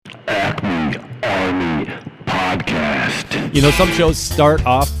You know, some shows start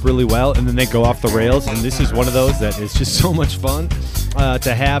off really well and then they go off the rails, and this is one of those that is just so much fun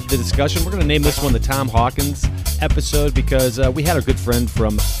to have the discussion. We're going to name this one the Tom Hawkins episode because we had a good friend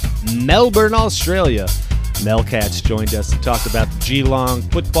from Melbourne, Australia. Mel Katz joined us to talk about the Geelong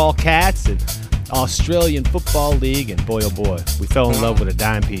Football Cats and Australian Football League, and boy, oh boy, we fell in love with a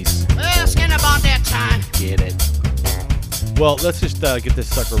dime piece. Well, it's getting about that time. Get it. Well, let's just get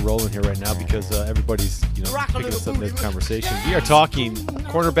this sucker rolling here right now because everybody's picking us up in this conversation. We are talking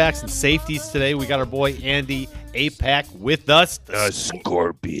cornerbacks and safeties today. We got our boy Andy Apak with us. The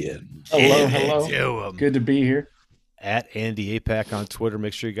Scorpion. Hello. Good to be here. At Andy Apak on Twitter.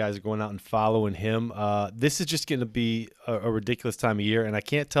 Make sure you guys are going out and following him. This is just going to be a ridiculous time of year, and I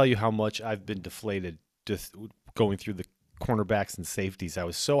can't tell you how much I've been deflated just going through the cornerbacks and safeties. I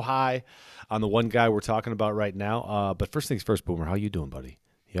was so high on the one guy we're talking about right now. But first things first, Boomer, how you doing, buddy?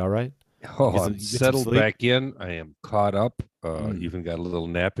 You all right? Oh, I'm settled back in. I am caught up. Even got a little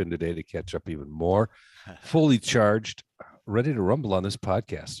nap in today to catch up even more. Fully charged, ready to rumble on this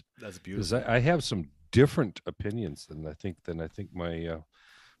podcast. That's beautiful. Because I have some different opinions than I think my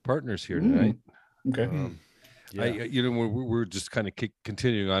partners here tonight. Okay. We're just kind of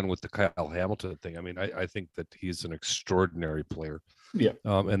continuing on with the Kyle Hamilton thing. I mean, I think that he's an extraordinary player. Yeah.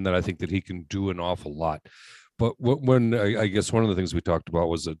 And that I think that he can do an awful lot. But when I guess one of the things we talked about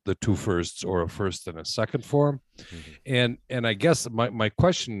was the two firsts or a first and a second for him. Mm-hmm. And I guess my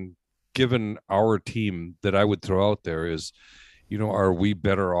question, given our team, that I would throw out there is, are we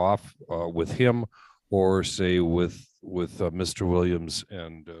better off with him or say with Mr. Williams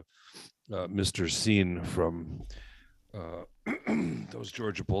and Mr. Scene from those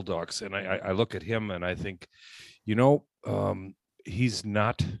Georgia Bulldogs? And I look at him and I think, he's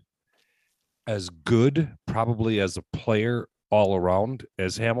not as good probably as a player all around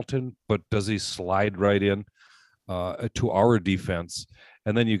as Hamilton, but does he slide right in to our defense?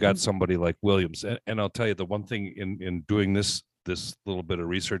 And then you got somebody like Williams. And I'll tell you, the one thing in doing this little bit of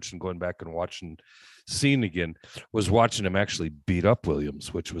research and going back and watching Scene again was watching him actually beat up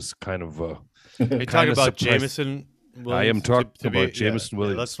Williams, which was kind of Are you talking about Jameson Williams? I am talking about Jameson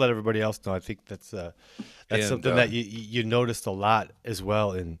Williams. Let's let everybody else know. I think that's something that you noticed a lot as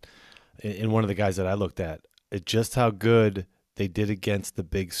well in one of the guys that I looked at. Just how good they did against the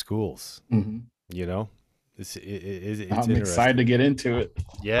big schools. Mm-hmm. It's I'm excited to get into it.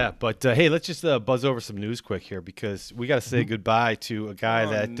 Yeah, but hey, let's just buzz over some news quick here because we got to say goodbye to a guy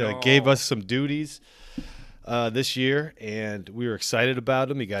that gave us some duties this year, and we were excited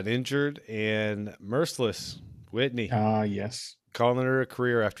about him. He got injured, and Merciless Whitney. Yes. Calling her a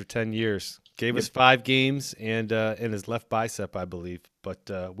career after 10 years. Gave us 5 games and his left bicep, I believe. But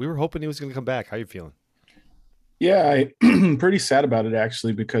we were hoping he was going to come back. How are you feeling? Yeah, I'm pretty sad about it,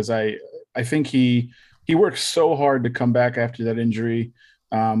 actually, because I think he worked so hard to come back after that injury.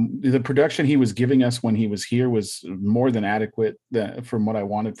 The production he was giving us when he was here was more than adequate from what I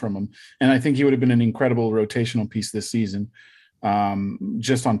wanted from him. And I think he would have been an incredible rotational piece this season,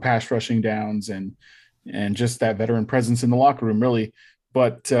 just on pass rushing downs and just that veteran presence in the locker room, really.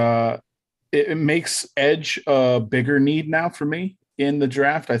 But it makes edge a bigger need now for me in the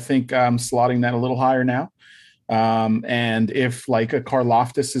draft. I think I'm slotting that a little higher now. And if like a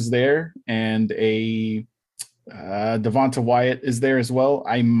Karlaftis is there and a Devonta Wyatt is there as well,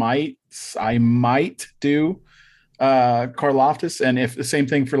 I might do Karlaftis. And if the same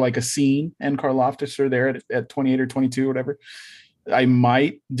thing for like a Scene and Karlaftis are there at 28 or 22 or whatever, I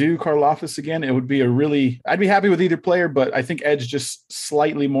might do Karlaftis again. It would be I'd be happy with either player, but I think edge just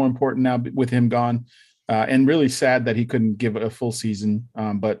slightly more important now with him gone, and really sad that he couldn't give a full season.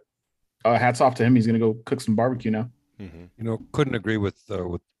 But hats off to him. He's going to go cook some barbecue now. Mm-hmm. Couldn't agree with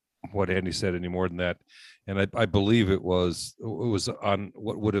what Andy said any more than that. And I believe it was on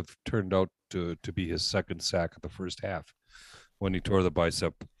what would have turned out to be his second sack of the first half when he tore the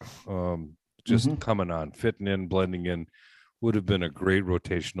bicep. Coming on, fitting in, blending in, would have been a great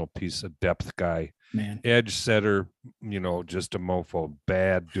rotational piece, a depth guy. Man. Edge setter, just a mofo,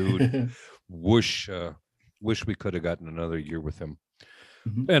 bad dude. Wish we could have gotten another year with him.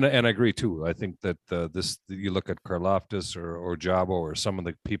 Mm-hmm. And I agree too. I think that you look at Karlaftis or Jabo or some of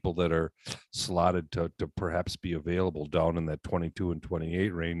the people that are slotted to perhaps be available down in that 22 and 28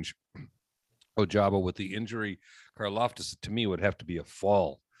 range. Jabo with the injury, Karlaftis to me would have to be a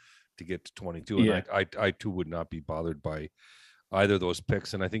fall to get to 22. Yeah. And I too would not be bothered by either of those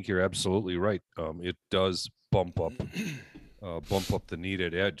picks. And I think you're absolutely right. It does bump up the need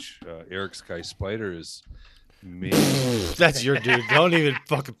at edge. Eric Sky Spider is. That's your dude. Don't even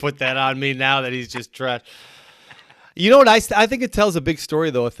fucking put that on me now that he's just trash. You know what? I think it tells a big story,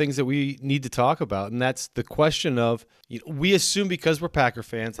 though, of things that we need to talk about. And that's the question of, we assume because we're Packer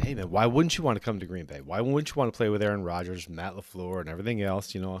fans, hey, man, why wouldn't you want to come to Green Bay? Why wouldn't you want to play with Aaron Rodgers, Matt LaFleur, and everything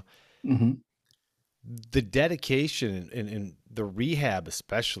else, Mm-hmm. The dedication and the rehab,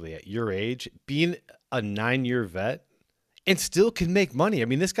 especially at your age, being a 9-year vet and still can make money. I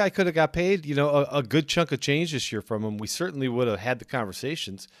mean, this guy could have got paid, a good chunk of change this year from him. We certainly would have had the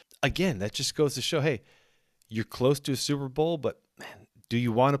conversations. Again, that just goes to show, hey, you're close to a Super Bowl, but man, do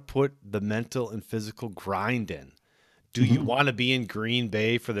you want to put the mental and physical grind in? Do you want to be in Green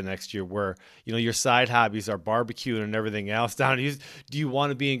Bay for the next year where, your side hobbies are barbecuing and everything else down? Do you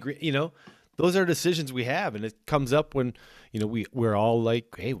want to be in Green, those are decisions we have, and it comes up when we're all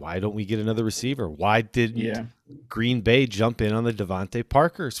like, hey, why don't we get another receiver? Why didn't Green Bay jump in on the Devontae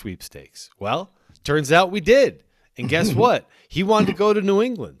Parker sweepstakes? Well, turns out we did, and guess what? He wanted to go to New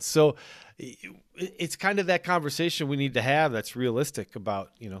England. So it's kind of that conversation we need to have that's realistic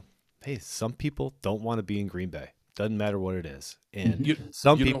about, hey, some people don't want to be in Green Bay. Doesn't matter what it is, and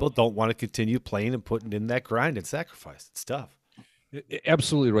some people don't want to continue playing and putting in that grind and sacrifice. It's tough.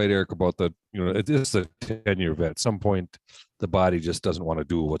 Absolutely right, Eric, about the, it is a 10-year vet. At some point, the body just doesn't want to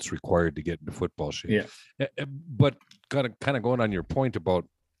do what's required to get into football shape. Yeah. But kind of going on your point about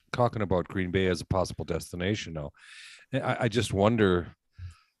talking about Green Bay as a possible destination now, I just wonder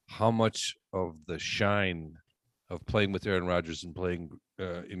how much of the shine of playing with Aaron Rodgers and playing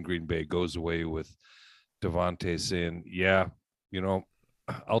in Green Bay goes away with Devontae saying, yeah,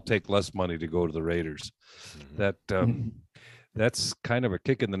 I'll take less money to go to the Raiders. That's kind of a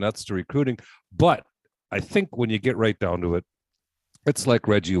kick in the nuts to recruiting. But I think when you get right down to it, it's like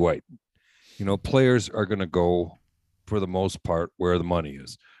Reggie White. Players are going to go, for the most part, where the money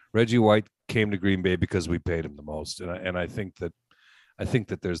is. Reggie White came to Green Bay because we paid him the most. And I think that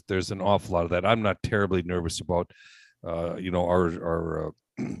there's an awful lot of that. I'm not terribly nervous about, our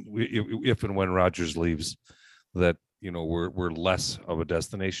if and when Rodgers leaves, that, we're less of a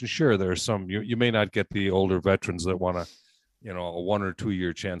destination. Sure, there are some, you may not get the older veterans that want to, a 1 or 2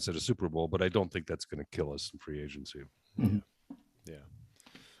 year chance at a Super Bowl, but I don't think that's going to kill us in free agency. Mm-hmm.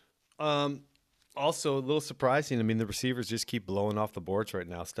 Yeah. Also, a little surprising. I mean, the receivers just keep blowing off the boards right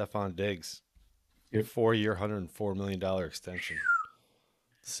now. Stephon Diggs, 4-year, $104 million extension,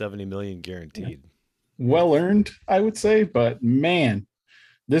 $70 million guaranteed. Well earned, I would say, but man,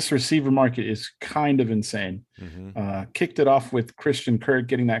 this receiver market is kind of insane. Kicked it off with Christian Kirk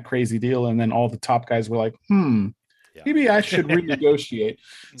getting that crazy deal, and then all the top guys were like, maybe I should renegotiate.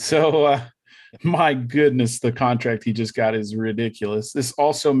 So, my goodness, the contract he just got is ridiculous. This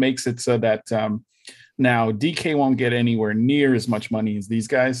also makes it so that now DK won't get anywhere near as much money as these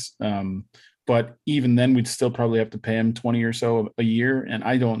guys. But even then, we'd still probably have to pay him 20 or so a year. And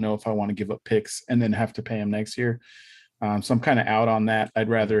I don't know if I want to give up picks and then have to pay him next year. So I'm kind of out on that. I'd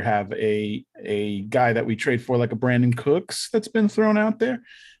rather have a guy that we trade for, like a Brandon Cooks that's been thrown out there,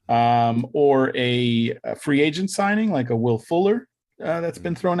 or a free agent signing like a Will Fuller that's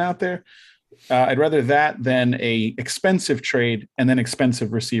been thrown out there. I'd rather that than a expensive trade and then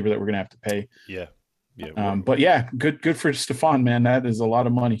expensive receiver that we're going to have to pay. Yeah. But yeah, good for Stephon, man. That is a lot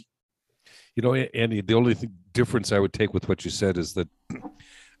of money. Andy, the only difference I would take with what you said is that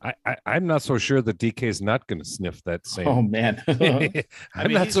I'm not so sure that DK is not going to sniff that same. Oh man,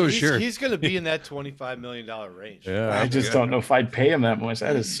 I'm not so sure. He's going to be in that $25 million range. Yeah, I just don't know if I'd pay him that much.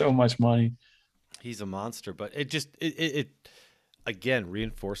 That is so much money. He's a monster, but it again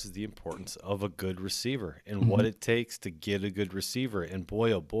reinforces the importance of a good receiver and what it takes to get a good receiver. And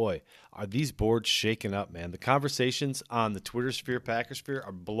boy, oh boy, are these boards shaking up, man. The conversations on the Twitter sphere, Packer sphere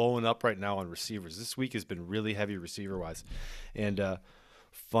are blowing up right now on receivers. This week has been really heavy receiver-wise. And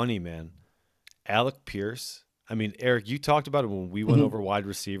funny, man, Alec Pierce. I mean, Eric, you talked about it when we went over wide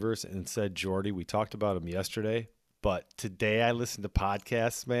receivers and said Jordy. We talked about him yesterday. But today I listened to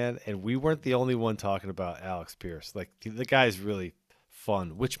podcasts, man, and we weren't the only one talking about Alex Pierce. Like, the guy is really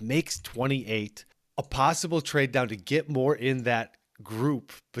fun, which makes 28 a possible trade down to get more in that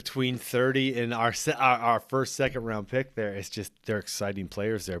group between 30 and our first second round pick there. It's just, they're exciting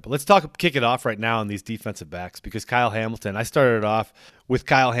players there. But let's kick it off right now on these defensive backs, because Kyle Hamilton, I started off with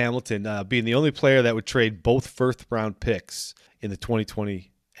Kyle Hamilton being the only player that would trade both first round picks in the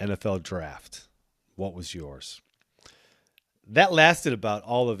 2020 NFL draft. What was yours? That lasted about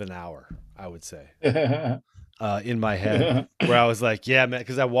all of an hour, I would say, in my head, where I was like, yeah, man,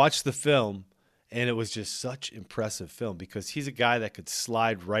 because I watched the film and it was just such impressive film, because he's a guy that could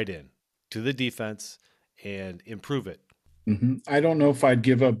slide right in to the defense and improve it. I don't know if I'd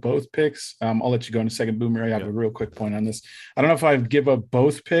give up both picks. I'll let you go in a second, Boomer. I have a real quick point on this. I don't know if I'd give up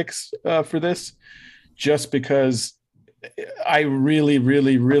both picks for this, just because I really,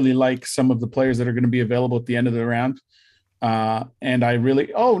 really, really like some of the players that are going to be available at the end of the round. And I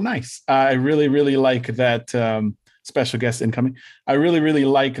really, oh, nice. I really, really like that special guest incoming. I really, really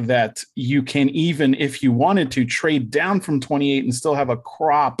like that you can, even if you wanted to, trade down from 28 and still have a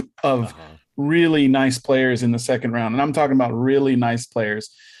crop of really nice players in the second round. And I'm talking about really nice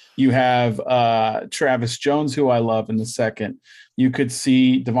players. You have Travis Jones, who I love, in the second. You could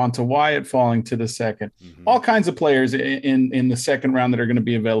see Devonta Wyatt falling to the second. All kinds of players in the second round that are going to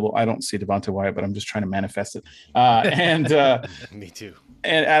be available. I don't see Devonta Wyatt, but I'm just trying to manifest it. Me too.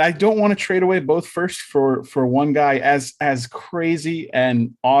 And I don't want to trade away both first for one guy as crazy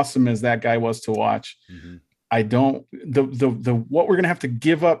and awesome as that guy was to watch. I don't the what we're going to have to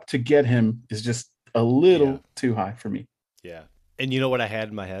give up to get him is just a little too high for me. Yeah. And you know what I had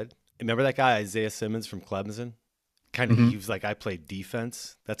in my head? Remember that guy Isaiah Simmons from Clemson? Kind of, he was like, I played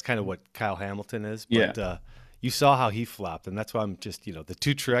defense. That's kind of what Kyle Hamilton is. But you saw how he flopped, and that's why I'm just, the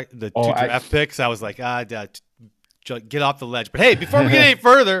two draft picks. I was like, get off the ledge. But hey, before we get any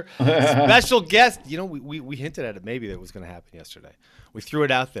further, special guest. We hinted at it maybe that was going to happen yesterday. We threw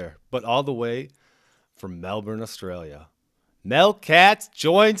it out there, but all the way from Melbourne, Australia, Mel Katz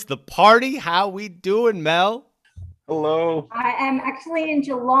joins the party. How we doing, Mel? Hello. I am actually in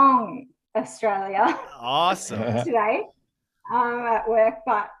Geelong, Australia. Awesome. Today at work,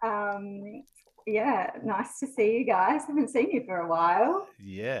 but nice to see you guys. Haven't seen you for a while.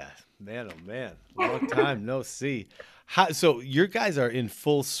 Yeah, man, oh man, long time no see. So your guys are in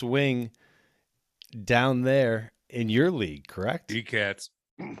full swing down there in your league, correct? Cats.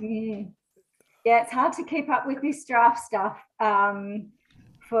 Yeah, it's hard to keep up with this draft stuff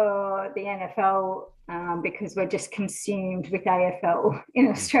for the NFL. Because we're just consumed with AFL in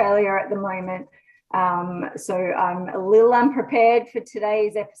Australia at the moment. So I'm a little unprepared for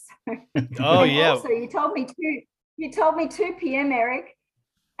today's episode. Oh, yeah. Also, you told me 2 p.m., Eric,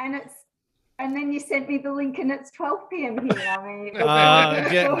 and then you sent me the link and it's 12 p.m. here. I mean, you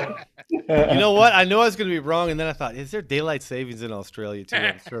know what? I know I was going to be wrong, and then I thought, is there daylight savings in Australia too?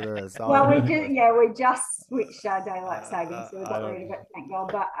 I'm sure there is. Well, we just switched our daylight savings, so we got rid of it, thank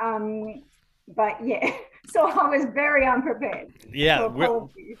God. But yeah, so I was very unprepared. Yeah.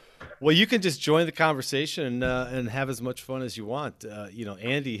 Well, you can just join the conversation and have as much fun as you want.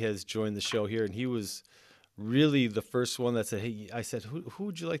 Andy has joined the show here, and he was really the first one that said, hey, I said, who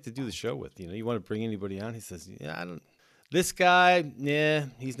would you like to do the show with? You want to bring anybody on? He says, I don't. This guy,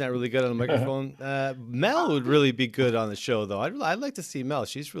 he's not really good on the microphone. Mel would really be good on the show, though. I'd like to see Mel.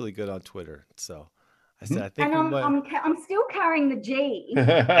 She's really good on Twitter. So I said, I think. And I'm still carrying the G.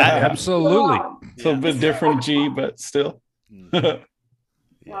 Absolutely. It's a little bit different G, but still.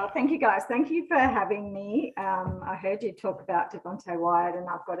 Well, thank you guys. Thank you for having me. I heard you talk about Devonta Wyatt, and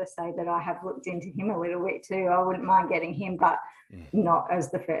I've got to say that I have looked into him a little bit too. I wouldn't mind getting him, but not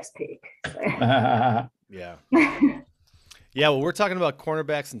as the first pick. So. Yeah. Yeah, well, we're talking about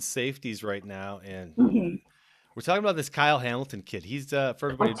cornerbacks and safeties right now, and we're talking about this Kyle Hamilton kid. He's for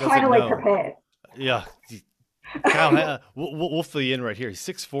everybody who doesn't know. Totally prepared. Yeah, Kyle, we'll fill you in right here. He's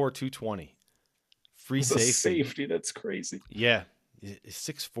 6'4", 220. Free safety. That's crazy. Yeah,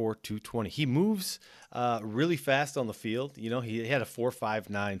 6'4", 220. He moves really fast on the field. He had a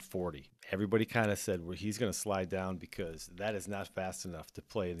 4.59 40. Everybody kind of said, well, he's going to slide down because that is not fast enough to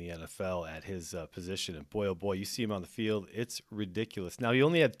play in the NFL at his position. And boy, oh boy, you see him on the field, it's ridiculous. Now, he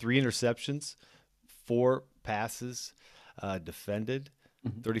only had 3 interceptions, 4 passes defended,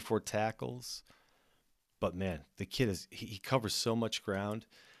 34 tackles. But, man, the kid he covers so much ground.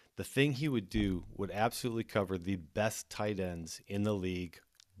 The thing he would do would absolutely cover the best tight ends in the league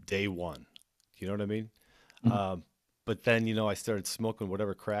day one. You know what I mean? But then, I started smoking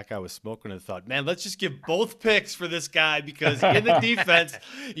whatever crack I was smoking and thought, man, let's just give both picks for this guy because in the defense,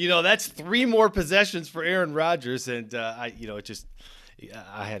 that's 3 more possessions for Aaron Rodgers. And, I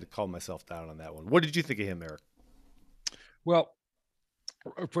had to calm myself down on that one. What did you think of him, Eric? Well,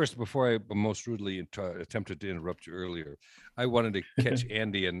 first, before I most rudely attempted to interrupt you earlier, I wanted to catch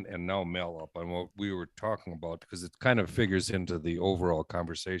Andy and now Mel up on what we were talking about because it kind of figures into the overall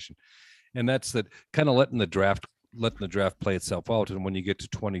conversation. And that's that kind of letting the draft play itself out. And when you get to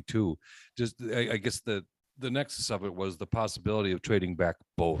 22, I guess the nexus of it was the possibility of trading back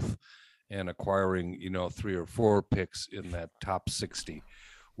both and acquiring, 3 or 4 picks in that top 60.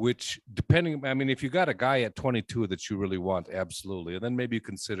 Which, if you got a guy at 22 that you really want, absolutely. And then maybe you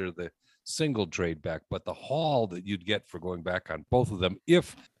consider the single trade back, but the haul that you'd get for going back on both of them,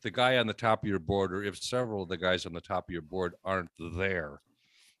 if the guy on the top of your board or if several of the guys on the top of your board aren't there,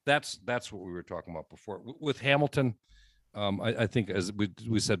 that's what we were talking about before. With Hamilton, I think, as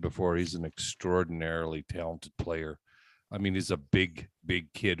we said before, he's an extraordinarily talented player. I mean, he's a big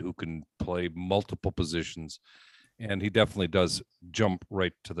kid who can play multiple positions, and he definitely does jump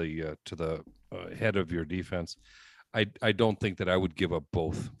right to the head of your defense. I don't think that I would give up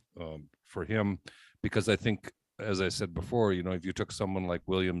both for him, because I think, as I said before, if you took someone like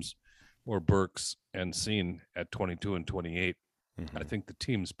Williams or Burks and Scene at 22 and 28, I think the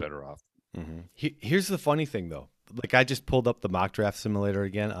team's better off. Here's the funny thing, though. Like, I just pulled up the mock draft simulator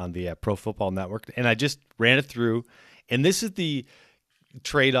again on the Pro Football Network, and I just ran it through. And this is the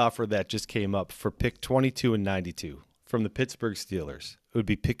trade offer that just came up for pick 22 and 92 from the Pittsburgh Steelers. It would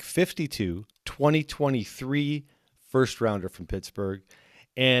be pick 52, 2023 first rounder from Pittsburgh,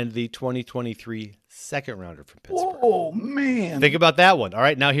 and the 2023 second rounder from Pittsburgh. Oh, man. Think about that one. All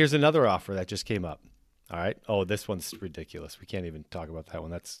right, now here's another offer that just came up. All right. Oh, this one's ridiculous. We can't even talk about that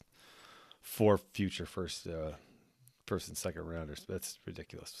one. That's 4 future first and second rounders. That's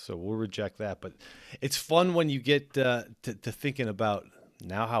ridiculous. So we'll reject that. But it's fun when you get to thinking about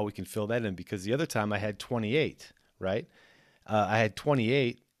now how we can fill that in, because the other time I had 28, right? I had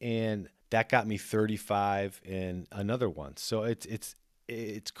 28, and that got me 35 and another one. So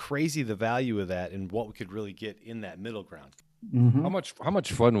it's crazy the value of that and what we could really get in that middle ground. How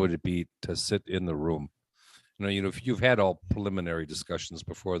much fun would it be to sit in the room? If you've had all preliminary discussions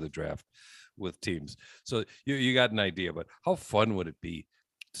before the draft with teams, so you got an idea, but how fun would it be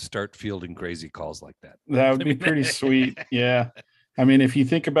to start fielding crazy calls like that? That would be pretty sweet. Yeah. I mean, if you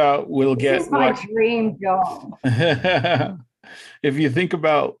think about, this is my dream job. If you think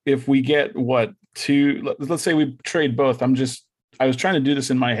about, if we get let's say we trade both. I was trying to do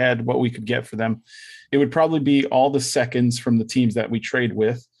this in my head, what we could get for them. It would probably be all the seconds from the teams that we trade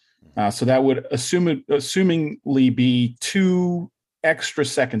with. So that would assumingly be 2 extra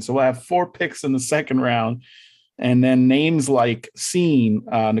seconds. So we'll have 4 picks in the second round, and then names like Scene,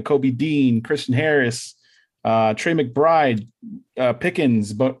 Nakobe Dean, Christian Harris, Trey McBride,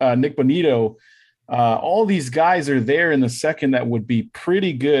 Pickens, Nick Bonito. All these guys are there in the second. That would be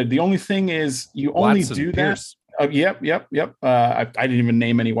pretty good. The only thing is you only Watson, do Pierce. that. Yep. I didn't even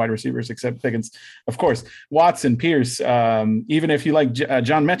name any wide receivers except Pickens, of course. Watson, Pierce. Even if you like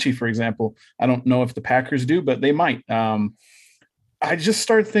John Mechie, for example, I don't know if the Packers do, but they might. I just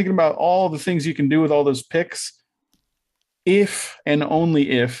started thinking about all the things you can do with all those picks, if and only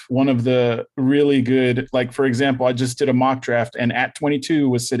if one of the really good, like, for example, I just did a mock draft, and at 22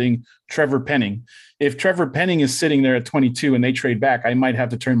 was sitting Trevor Penning. If Trevor Penning is sitting there at 22 and they trade back, I might have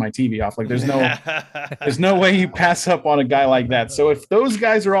to turn my TV off. Like, there's no way you pass up on a guy like that. So if those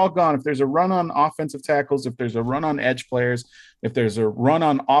guys are all gone, if there's a run on offensive tackles, if there's a run on edge players, if there's a run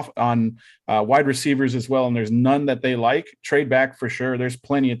on wide receivers as well, and there's none that they like, trade back for sure. There's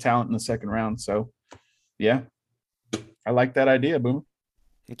plenty of talent in the second round. So, yeah, I like that idea, Boomer.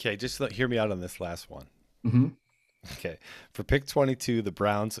 Okay, just hear me out on this last one. Mm-hmm. Okay, for pick 22, the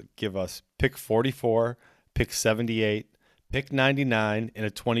Browns give us pick 44, pick 78, pick 99, and a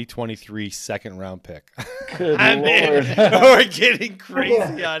 2023 second round pick. Good Lord. We're getting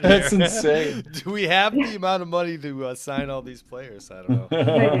crazy on here. That's insane. Do we have the amount of money to sign all these players? I don't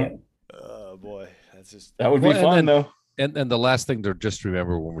know. Oh, boy. That would be fun, though. And the last thing to just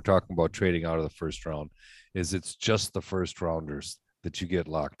remember when we're talking about trading out of the first round is it's just the first rounders that you get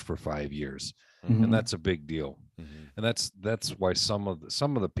locked for 5 years. Mm-hmm. And that's a big deal. And that's why some of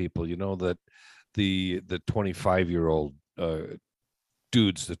the people, that the 25-year-old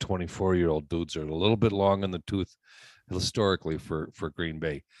dudes, the 24-year-old dudes are a little bit long in the tooth historically for Green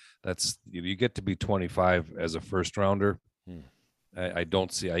Bay. That's, you get to be 25 as a first rounder. I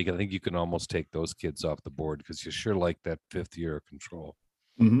don't see, I think you can almost take those kids off the board, because you sure like that 5th year of control.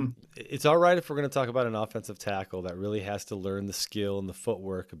 Mm-hmm. It's all right if we're going to talk about an offensive tackle that really has to learn the skill and the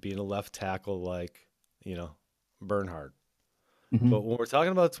footwork of being a left tackle like, Bernhard. Mm-hmm. But when we're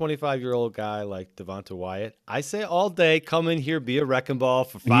talking about a 25-year-old guy like Devonta Wyatt, I say all day, come in here, be a wrecking ball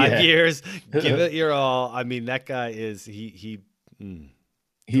for 5 years, give it your all. I mean, that guy is he's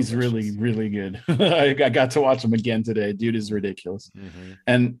delicious. Really, really good. I got to watch him again today. Dude is ridiculous.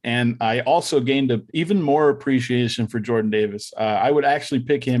 Mm-hmm. And I also gained a even more appreciation for Jordan Davis. I would actually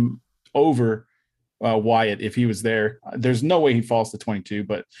pick him over Wyatt if he was there. There's no way he falls to 22,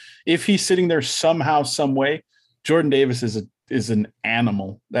 but if he's sitting there somehow, some way, Jordan Davis is an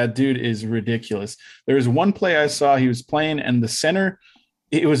animal. That dude is ridiculous. There was one play I saw, he was playing, and the center,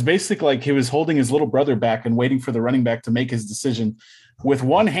 it was basically like he was holding his little brother back and waiting for the running back to make his decision. With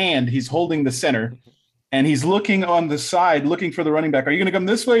one hand, he's holding the center, and he's looking on the side, looking for the running back. Are you going to come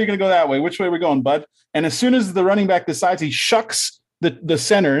this way? Or are you going to go that way? Which way are we going, bud? And as soon as the running back decides, he shucks the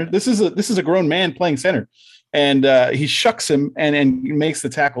center. This is a grown man playing center. and he shucks him and makes the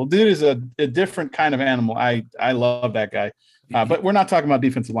tackle. Dude is a different kind of animal. I love that guy. But we're not talking about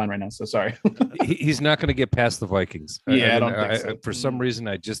defensive line right now, so sorry. He's not going to get past the Vikings. Yeah, I don't think so. For some reason,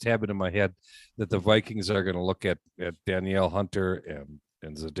 I just have it in my head that the Vikings are going to look at Danielle Hunter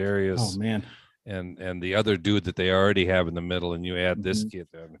and Za'Darius. Oh man, and the other dude that they already have in the middle, and you add this kid.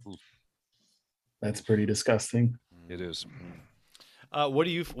 That's pretty disgusting. It is. What are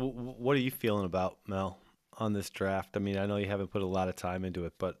you feeling about, Mel, on this draft? I mean, I know you haven't put a lot of time into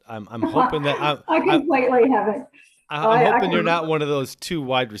it, but I'm hoping that I completely haven't. I'm hoping you're not one of those 2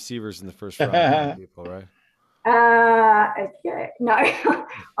 wide receivers in the first round people, right? Okay. No,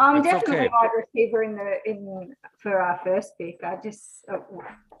 I'm It's definitely okay. wide receiver for our first pick. I just, I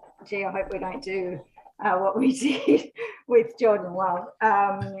hope we don't do what we did with Jordan Love.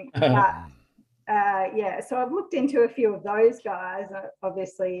 Yeah, so I've looked into a few of those guys.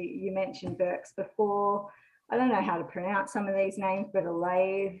 Obviously, you mentioned Burks before. I don't know how to pronounce some of these names, but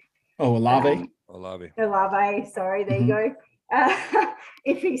Olave. Olave. Olave, sorry, there you go.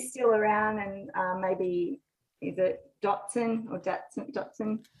 If he's still around, and maybe is it Dotson or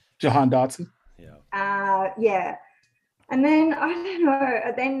Dotson? Jahan Dotson. Yeah. Yeah. And then I don't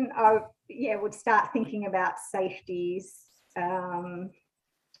know. Then I would start thinking about safeties.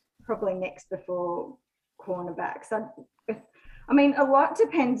 Probably next before cornerbacks. I mean, a lot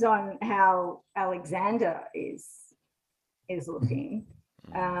depends on how Alexander is looking.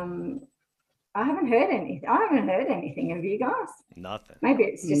 I haven't heard anything of you guys. Nothing. Maybe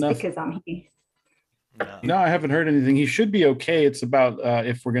it's just because I'm here. No, I haven't heard anything. He should be okay. It's about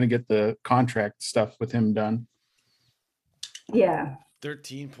if we're going to get the contract stuff with him done. Yeah.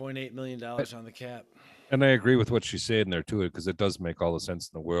 $13.8 million on the cap. And I agree with what she's saying there too, because it does make all the sense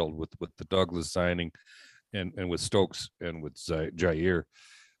in the world with the Douglas signing, and with Stokes and with Jair.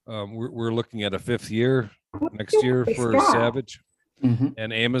 We're looking at a 5th year next year for Savage.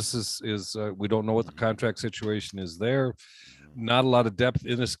 And Amos is we don't know what the contract situation is there. Not a lot of depth.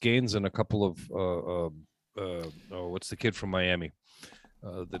 Ennis Gaines and a couple of what's the kid from Miami?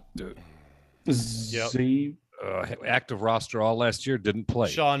 Active roster all last year, didn't play.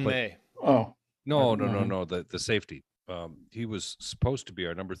 Sean May. Oh. No. The safety. He was supposed to be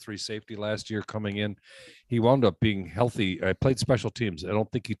our number 3 safety last year coming in. He wound up being healthy. I played special teams. I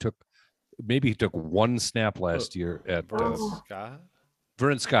don't think he took 1 snap last year at Scott.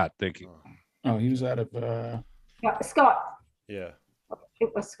 Vern Scott. Thank you. Oh, he was out of Scott. Yeah.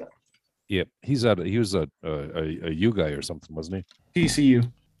 It was Scott. Yeah, he was a U guy or something, wasn't he?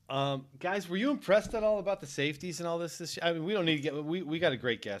 TCU. Guys, were you impressed at all about the safeties and all this? I mean, we don't need to get. We got a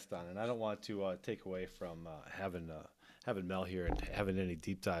great guest on, and I don't want to take away from having Mel here and having any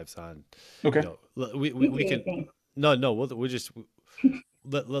deep dives on. Okay. We can. No. We'll just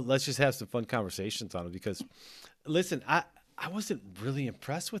let's just have some fun conversations on it, because, listen, I wasn't really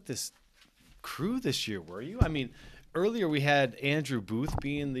impressed with this crew this year. Were you? I mean, earlier we had Andrew Booth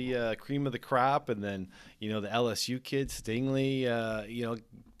being the cream of the crop, and then the LSU kid Stingley,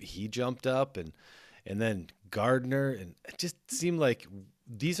 he jumped up, and then Gardner, and it just seemed like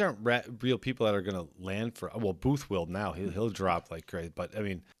these aren't real people that are going to land for. Well, Booth will now; he'll drop like crazy. But I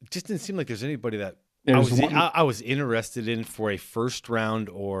mean, it just didn't seem like there's anybody that I was interested in for a first round,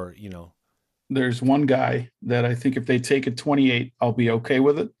 or There's one guy that I think if they take it 28, I'll be okay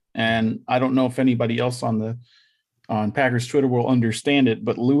with it, and I don't know if anybody else on Packers Twitter will understand it,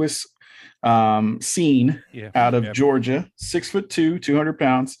 but Lewis Seen out of Georgia, 6'2", 200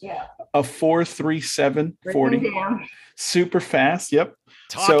 pounds, a 4.37 40, super fast. Yep.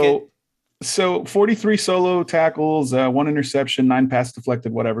 So 43 solo tackles, 1 interception, 9 pass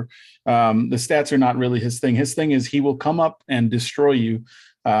deflected, whatever. The stats are not really his thing. His thing is he will come up and destroy you.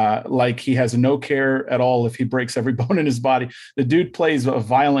 Like he has no care at all if he breaks every bone in his body. The dude plays a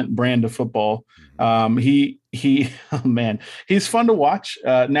violent brand of football. He oh man, he's fun to watch.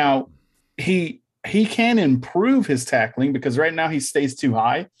 Now he can improve his tackling, because right now he stays too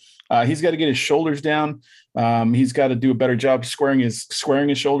high. He's got to get his shoulders down. He's got to do a better job squaring his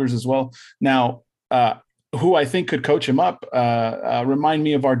shoulders as well. Now, who I think could coach him up, remind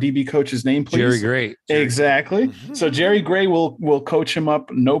me of our DB coach's name, please. Jerry Gray. Exactly. So Jerry Gray will coach him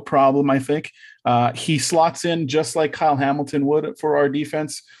up, no problem, I think. He slots in just like Kyle Hamilton would for our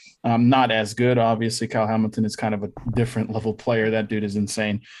defense. Not as good, obviously. Kyle Hamilton is kind of a different level player. That dude is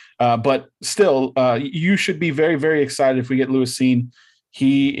insane. But still, you should be very, very excited if we get Lewis Seen.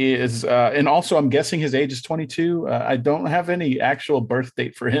 He is, and also I'm guessing his age is 22. I don't have any actual birth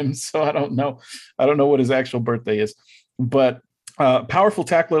date for him, so I don't know what his actual birthday is. But Powerful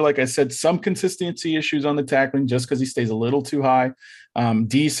tackler, like I said, some consistency issues on the tackling just because he stays a little too high.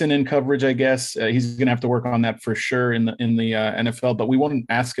 Decent in coverage, I guess. He's going to have to work on that for sure in the NFL, but we won't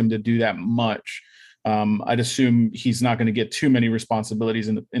ask him to do that much. I'd assume he's not going to get too many responsibilities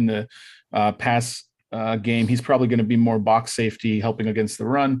in the pass game. He's probably going to be more box safety, helping against the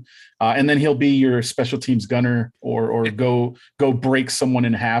run, and then he'll be your special teams gunner or go break someone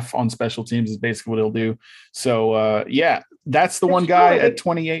in half on special teams is basically what he'll do. So yeah, that's the one guy at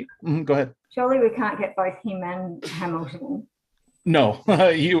 28. Go ahead. Surely we can't get both him and Hamilton. No,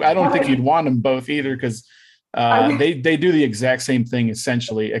 I don't think you'd want them both either, because they do the exact same thing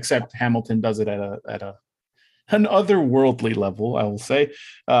essentially, except Hamilton does it at an otherworldly level, I will say.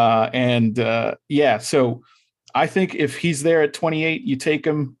 Yeah, so I think if he's there at 28, you take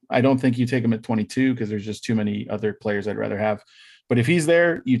him. I don't think you take him at 22 because there's just too many other players I'd rather have. But if he's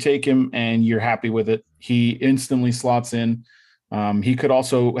there, you take him and you're happy with it. He instantly slots in. He could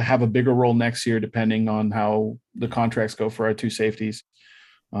also have a bigger role next year, depending on how the contracts go for our two safeties.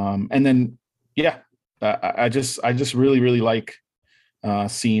 And then, yeah, I just really like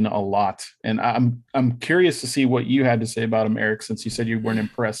Cine a lot. And I'm curious to see what you had to say about him, Eric, since you said you weren't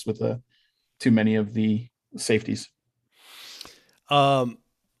impressed with too many of the safeties.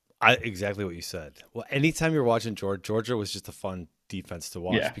 Exactly what you said. Well, anytime you're watching Georgia was just a fun defense to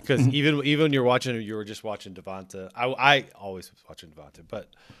watch, because even when you're watching, you were just watching Devonta. I always was watching Devonta, but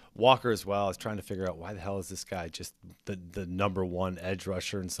Walker as well. I was trying to figure out why the hell is this guy just the number one edge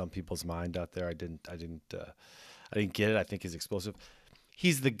rusher in some people's mind out there. I didn't get it. I think he's explosive.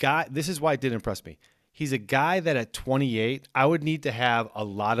 He's the guy. This is why it didn't impress me. He's a guy that at 28, I would need to have a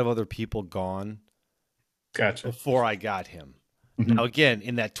lot of other people gone. Gotcha. Before I got him. Now, again,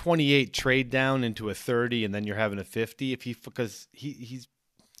 in that 28 trade down into a 30 and then you're having a 50, because he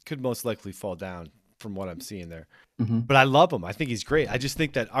could most likely fall down from what I'm seeing there. But I love him. I think he's great. I just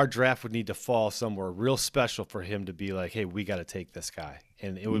think that our draft would need to fall somewhere real special for him to be like, hey, we got to take this guy.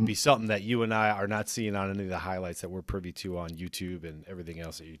 And it would be something that you and I are not seeing on any of the highlights that we're privy to on YouTube and everything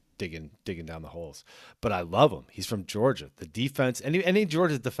else that you're digging down the holes. But I love him. He's from Georgia. The defense, any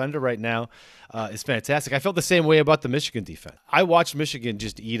Georgia defender right now is fantastic. I felt the same way about the Michigan defense. I watched Michigan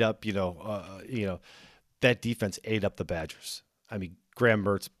just eat up, that defense ate up the Badgers. I mean, Graham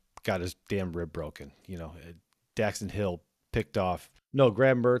Mertz got his damn rib broken. Daxton Hill picked off. No,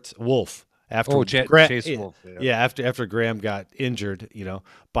 Graham Mertz, Wolf. After Chase Wolf. Yeah, after Graham got injured,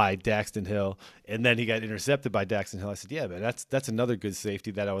 by Daxton Hill, and then he got intercepted by Daxton Hill. I said, yeah, man, that's another good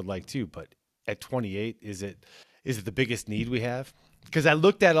safety that I would like too. But at 28, is it the biggest need we have? Because I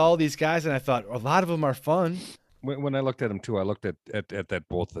looked at all these guys and I thought a lot of them are fun. When I looked at them too, I looked at that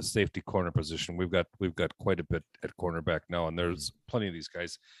both the safety corner position. We've got quite a bit at cornerback now, and there's plenty of these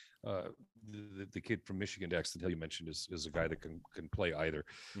guys. The kid from Michigan, Daxton Hill, you mentioned, is a guy that can play either.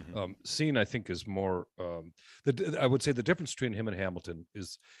 Cine, I think, is more. I would say the difference between him and Hamilton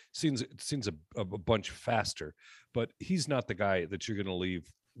is Cine's a bunch faster, but he's not the guy that you're going to leave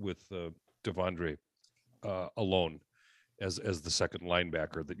with Devondre alone as the second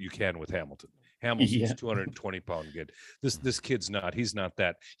linebacker that you can with Hamilton. Hamilton's 220-pound kid. This kid's not. He's not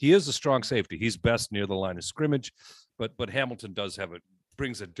that. He is a strong safety. He's best near the line of scrimmage, but Hamilton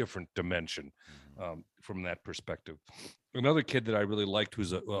brings a different dimension from that perspective. Another kid that I really liked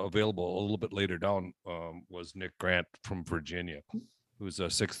who's available a little bit later down was Nick Grant from Virginia, who's a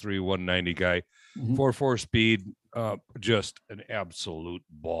 6'3", 190 guy, 4.4 speed, just an absolute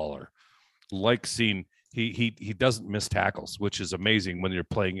baller. Like Cine, he doesn't miss tackles, which is amazing when you're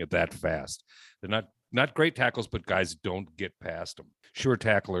playing it that fast. They're not great tackles, but guys don't get past them. Sure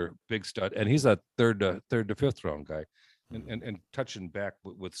tackler, big stud, and he's a third to fifth round guy. And touching back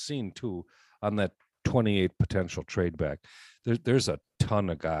with Cine too on that 28 potential trade back, there's a ton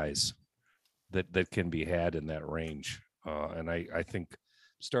of guys that can be had in that range, and I think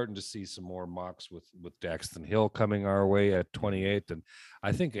starting to see some more mocks with Daxton Hill coming our way at 28, and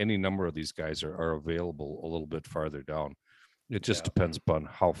I think any number of these guys are available a little bit farther down. It just depends upon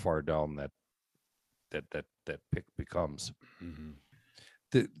how far down that pick becomes.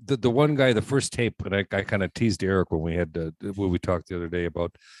 The one guy, the first tape, and I kind of teased Eric when we talked the other day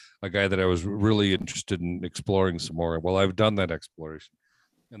about a guy that I was really interested in exploring some more. Well, I've done that exploration,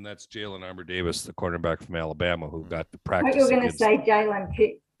 and that's Jalen Armour-Davis, the cornerback from Alabama, who got to practice. I thought you were going to say Jalen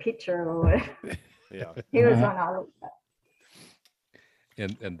Pitcher or whatever. Yeah, he was on all of that.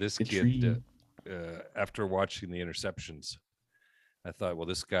 And this kid, after watching the interceptions, I thought, well,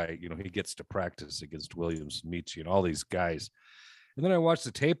 this guy, he gets to practice against Williams, Michi, and all these guys. And then I watched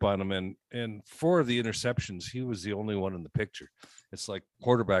the tape on him, and 4 of the interceptions, he was the only one in the picture. It's like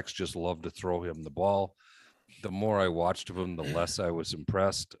quarterbacks just love to throw him the ball. the more I watched of him, the less I was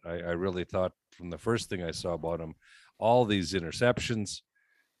impressed. I really thought from the first thing I saw about him, all these interceptions,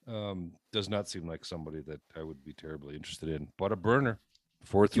 does not seem like somebody that I would be terribly interested in. But a burner,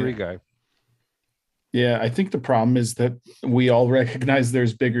 4-3 guy. Yeah, I think the problem is that we all recognize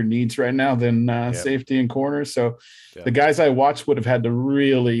there's bigger needs right now than safety and corner. So the guys I watched would have had to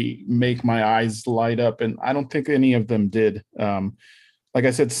really make my eyes light up, and I don't think any of them did. Like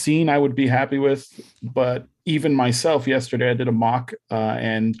I said, Scene I would be happy with, but even myself yesterday, I did a mock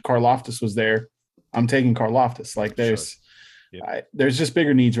and Karlaftis was there. I'm taking Karlaftis. Like there's just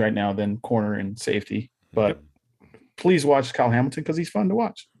bigger needs right now than corner and safety. But please watch Kyle Hamilton because he's fun to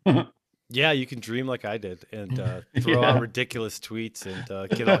watch. Yeah, you can dream like I did and throw out ridiculous tweets and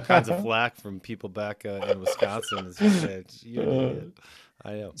get all kinds of flack from people back in Wisconsin. I know.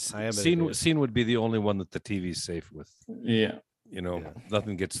 I am. Scene would be the only one that the TV's safe with. Yeah.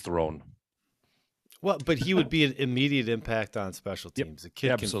 Nothing gets thrown. Well, but he would be an immediate impact on special teams. The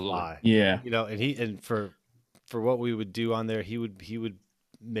kid can fly. Yeah. And for what we would do on there, he would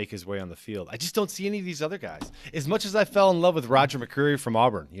make his way on the field. I just don't see any of these other guys. As much as I fell in love with Roger McCreary from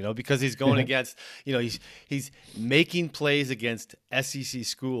Auburn, because he's going against, he's making plays against SEC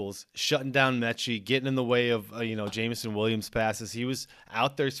schools, shutting down Mechie, getting in the way of, Jameson Williams passes. He was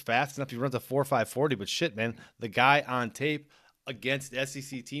out there fast enough. He runs a 4.5 but shit, man, the guy on tape against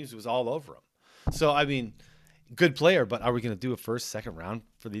SEC teams was all over him. So, I mean, good player, but are we going to do a first, second round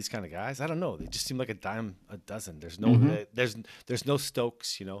for these kind of guys? I don't know. They just seem like a dime a dozen. There's no, there's no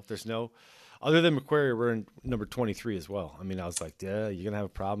Stokes, there's no, other than McQuarrie, we're in number 23 as well. I mean, I was like, yeah, you're going to have a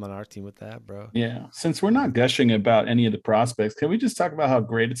problem on our team with that, bro. Yeah. Since we're not gushing about any of the prospects, can we just talk about how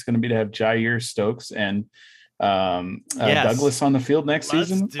great it's going to be to have Jair Stokes and Douglas on the field next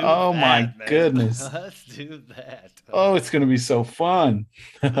season? Oh my goodness. Let's do that. Oh, it's going to be so fun.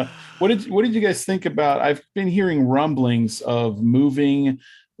 What did you guys think about? I've been hearing rumblings of moving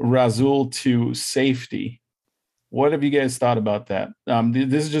Rasul to safety. What have you guys thought about that?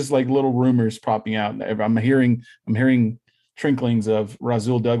 This is just like little rumors popping out. I'm hearing trinklings of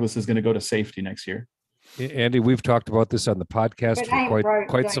Rasul Douglas is going to go to safety next year. Andy, we've talked about this on the podcast for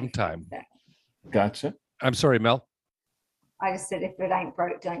quite some time. Gotcha. I'm sorry, Mel. I just said, if it ain't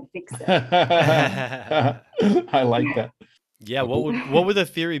broke, don't fix it. I like that. Yeah, what would the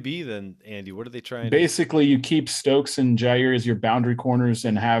theory be then, Andy? What are they trying? Basically, you keep Stokes and Jair as your boundary corners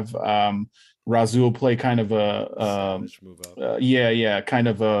and have Rasul play kind of a move up. Kind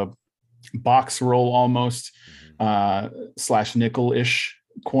of a box roll almost / nickel-ish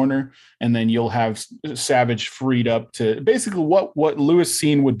corner, and then you'll have Savage freed up to basically what Lewis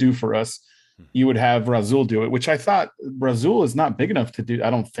Scene would do for us. You would have Rasul do it, which I thought Rasul is not big enough to do. I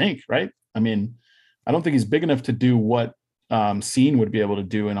don't think, right? I mean, I don't think he's big enough to do what Scene would be able to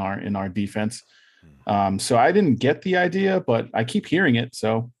do in our defense. So I didn't get the idea, but I keep hearing it.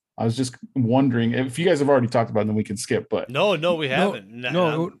 So I was just wondering if you guys have already talked about it, then we can skip. But no, we haven't.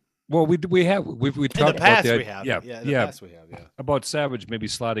 No. Well, we have. We've talked about that. We have. In the past we have. Yeah. About Savage maybe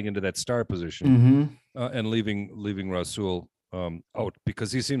sliding into that star position and leaving Rasul out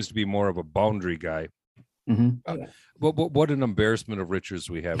because he seems to be more of a boundary guy. What an embarrassment of riches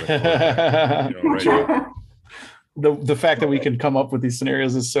we have. Right now. The fact that we can come up with these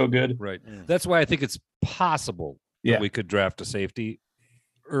scenarios is so good. Right. That's why I think it's possible that we could draft a safety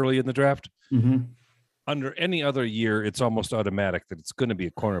early in the draft. Under any other year, it's almost automatic that it's going to be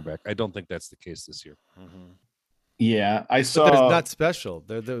a cornerback. I don't think that's the case this year. Yeah, I saw. But there's not special.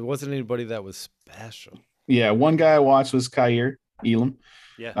 There wasn't anybody that was special. Yeah, one guy I watched was Kaiir Elam.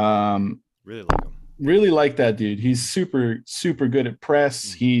 Yeah. Really like him. Really like that dude. He's super, super good at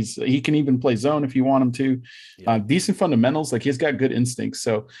press. He can even play zone if you want him to. Decent fundamentals. Like he's got good instincts.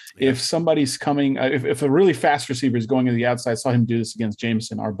 So if somebody's coming, if a really fast receiver is going to the outside, I saw him do this against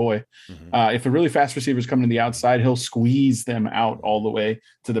Jameson, our boy. If a really fast receiver is coming to the outside, he'll squeeze them out all the way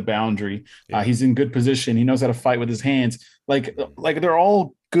to the boundary. He's in good position. He knows how to fight with his hands. Like they're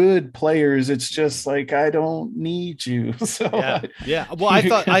all good players. It's just like, I don't need you. So Well, I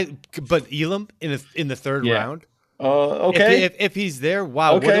thought but Elam in the third round. Okay. If he's there,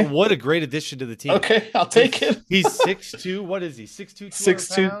 wow, what a great addition to the team. Okay, I'll take it. He's 6'2". What is he? 6'2",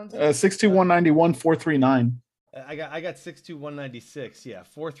 6'2", 6'2", 191, 439. I got 6'2", 196. Yeah,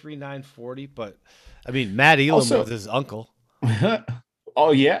 439, 40. But I mean, Matt Elam was his uncle.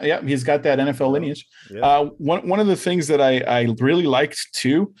 Oh yeah, he's got that NFL lineage. Yeah. One of the things that I really liked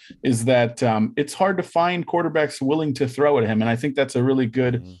too is that it's hard to find quarterbacks willing to throw at him, and I think that's a really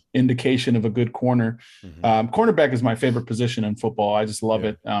good indication of a good corner. Cornerback is my favorite position in football. I just love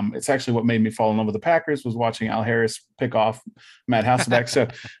it. It's actually what made me fall in love with the Packers was watching Al Harris pick off Matt Hasselbeck.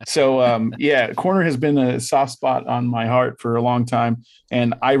 So corner has been a soft spot on my heart for a long time,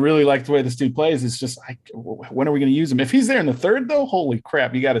 and I really like the way this dude plays. It's just when are we going to use him? If he's there in the third, though, holy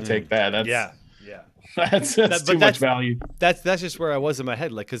crap, you got to take that. That's too much value. That's just where I was in my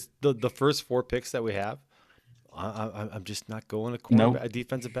head, like, because the first 4 picks that we have, I'm just not going a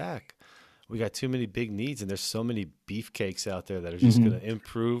defensive back. We got too many big needs, and there's so many beefcakes out there that are just going to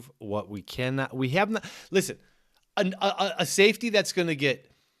improve what we cannot. We have not. Listen, a safety that's going to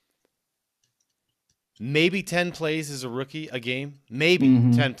get maybe 10 plays as a rookie a game, maybe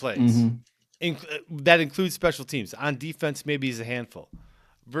 10 plays. That includes special teams. On defense, maybe he's a handful.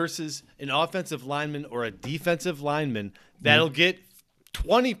 Versus an offensive lineman or a defensive lineman that'll get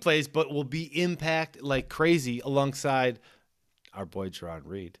 20 plays but will be impact like crazy alongside our boy Jarran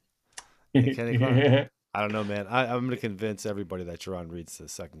Reed. Kenny Clark. I don't know, man. I'm going to convince everybody that Jarran Reed's the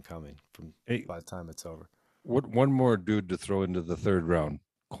second coming by the time it's over. One more dude to throw into the third round,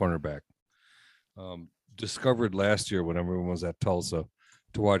 cornerback. Discovered last year when everyone was at Tulsa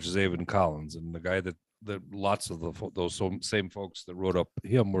to watch Zaven Collins, and the guy that lots of those same folks that wrote up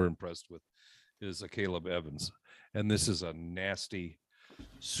him were impressed with is Caleb Evans. And this is a nasty,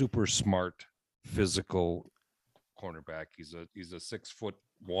 super smart, physical cornerback. He's a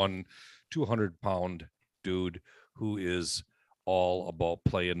 6'1", 200-pound dude who is all about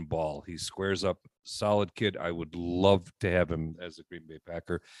playing ball. He squares up, solid kid. I would love to have him as a Green Bay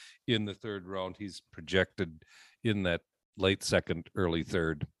Packer in the third round. He's projected in that late second, early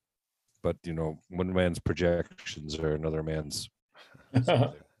third. But, one man's projections are another man's.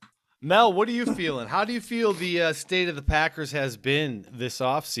 Mel, what are you feeling? How do you feel the state of the Packers has been this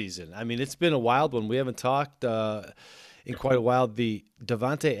offseason? I mean, it's been a wild one. We haven't talked in quite a while. The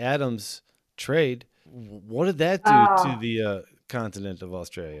Davante Adams trade, what did that do to the continent of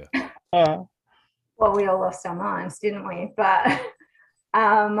Australia? Well, we all lost our minds, didn't we? But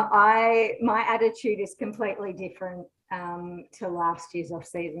my attitude is completely different to last year's off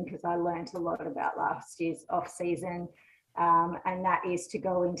season, because I learned a lot about last year's off season, and that is to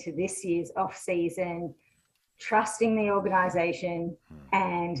go into this year's off season trusting the organization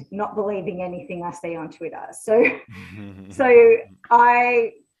and not believing anything I see on Twitter. So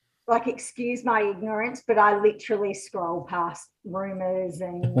I excuse my ignorance, but I literally scroll past rumors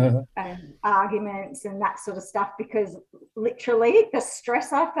and arguments and that sort of stuff, because literally the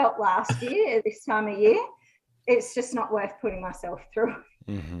stress I felt last year at this time of year, it's just not worth putting myself through.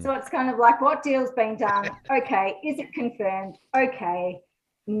 So it's kind of like, what deal's been done? Okay, is it confirmed? Okay,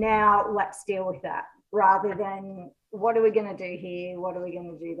 now let's deal with that, rather than what are we going to do here? What are we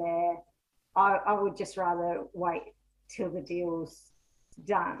going to do there? I would just rather wait till the deal's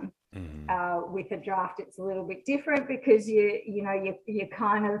done. With a draft, it's a little bit different, because you're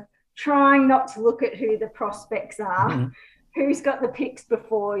kind of trying not to look at who the prospects are, who's got the picks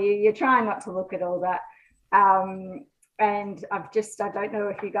before you. You're trying not to look at all that. And I don't know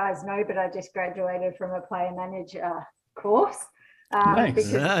if you guys know, but I just graduated from a player manager course.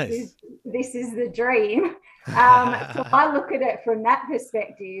 Because this is the dream. So I look at it from that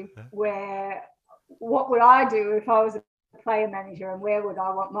perspective, where what would I do if I was a player manager, and where would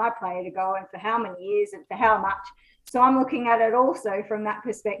I want my player to go, and for how many years, and for how much? So I'm looking at it also from that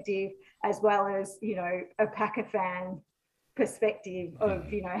perspective, as well as, a Packer fan perspective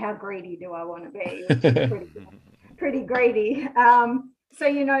of, how greedy do I want to be, which is pretty greedy. So,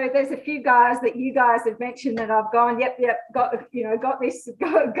 there's a few guys that you guys have mentioned that I've gone, yep,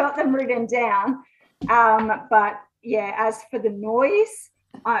 got them written down. But yeah, as for the noise,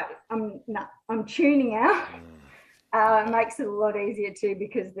 I'm tuning out. It makes it a lot easier too,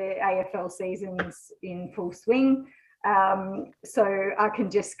 because the AFL season's in full swing. So I can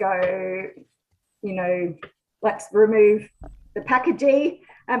just go, let's remove the Packer G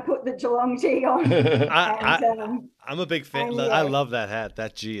and put the Geelong G on. I'm a big fan. I love that hat.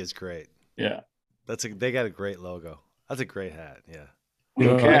 That G is great. Yeah. They got a great logo. That's a great hat. Yeah.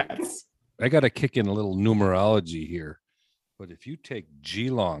 I got to kick in a little numerology here. But if you take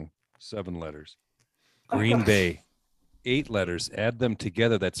Geelong, 7 letters, Green Bay, 8 letters, add them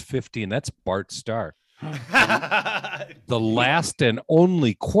together, that's 15. That's Bart Starr. The last and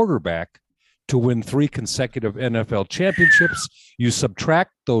only quarterback to win 3 consecutive NFL championships. You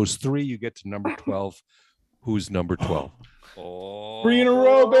subtract those 3, you get to number 12. Who's number 12? 3 in a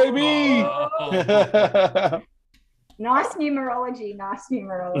row, baby. Nice numerology. But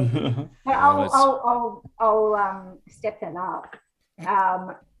Well, I'll step that up.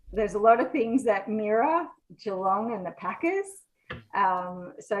 There's a lot of things that mirror Geelong and the Packers.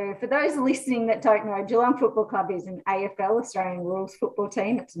 So for those listening that don't know, Geelong Football Club is an AFL, Australian Rules football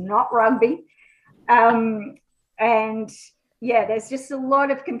team. It's not rugby. And yeah, there's just a lot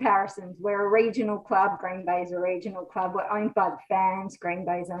of comparisons. We're a regional club. Green Bay's a regional club. We're owned by the fans. Green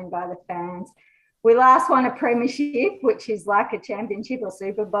Bay's owned by the fans. We last won a premiership, which is like a championship or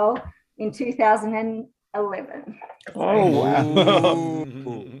Super Bowl, in 2011. Oh, wow.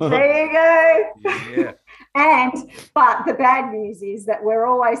 There you go. Yeah. But the bad news is that we're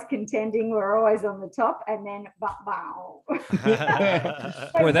always contending. We're always on the top. And then, bow.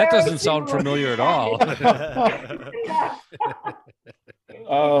 Boy, that doesn't sound familiar at all.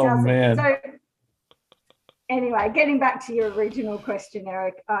 Oh, man. So, anyway, getting back to your original question,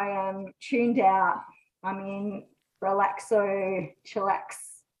 Eric, I am tuned out. I'm in relaxo, chillax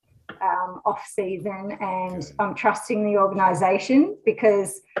off season, and I'm trusting the organisation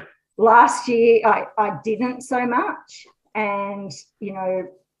because last year I didn't so much, and you know,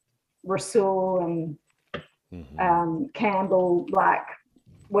 Rasul and Campbell, like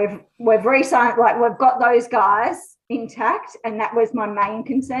we've re-signed, like we've got those guys intact, and that was my main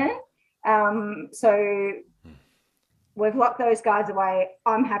concern. So we've locked those guys away.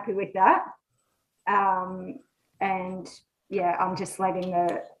 I'm happy with that. And yeah, I'm just letting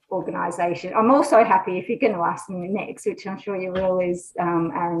the organisation. I'm also happy, if you're going to ask me next, which I'm sure you will, is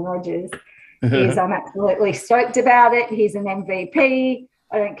Aaron Rodgers. I'm absolutely stoked about it. He's an MVP.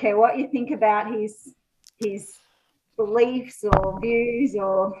 I don't care what you think about his beliefs or views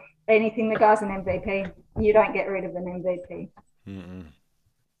or anything. The guy's an MVP. You don't get rid of an MVP. Mm-mm.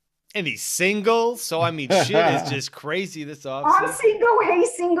 And he's single, so I mean, shit is just crazy this offseason. I'm single,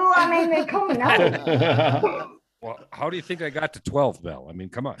 he's single. I mean, they're commonality. Well, how do you think I got to 12, Mel? I mean,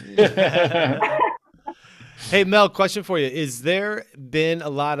 come on. Hey, Mel, question for you. Is there been a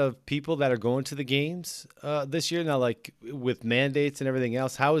lot of people that are going to the games this year now, like with mandates and everything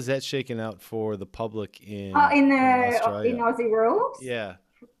else? How is that shaking out for the public in Australia? In Aussie rules? Yeah.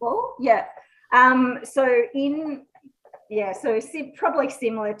 Football? Yeah. Probably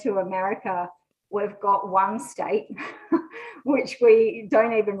similar to America, we've got one state, which we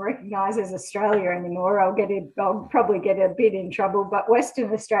don't even recognise as Australia anymore. I'll probably get a bit in trouble, but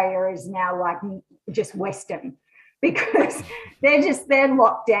Western Australia is now like just Western because they're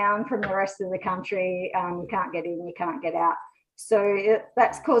locked down from the rest of the country. You can't get in, you can't get out. So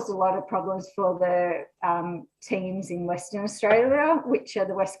that's caused a lot of problems for the teams in Western Australia, which are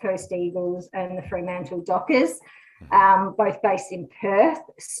the West Coast Eagles and the Fremantle Dockers, both based in Perth.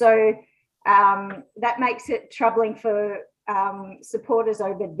 So that makes it troubling for supporters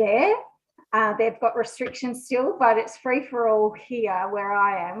over there. They've got restrictions still, but it's free for all here where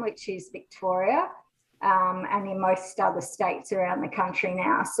I am, which is Victoria, and in most other states around the country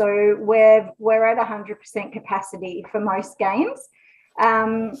now. So we're at 100% capacity for most games.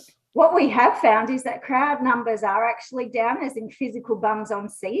 What we have found is that crowd numbers are actually down, as in physical bums on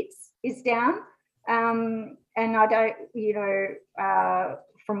seats is down. And I don't,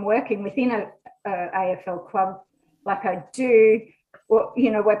 from working within a AFL club like I do, well,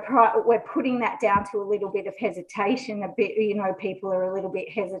 we're putting that down to a little bit of hesitation. People are a little bit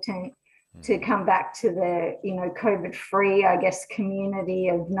hesitant to come back to the, COVID-free, I guess, community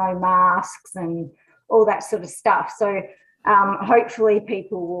of no masks and all that sort of stuff. So hopefully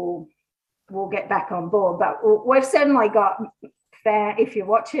people will get back on board. But we've certainly got if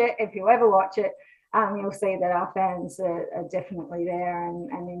you ever watch it, you'll see that our fans are definitely there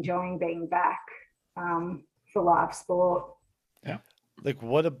and enjoying being back for live sport. Yeah. Like,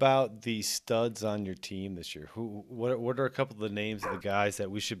 what about the studs on your team this year? What are a couple of the names of the guys that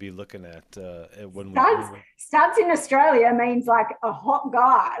we should be looking at when studs in Australia means like a hot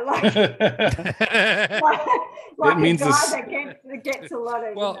guy, like it means a guy that gets a lot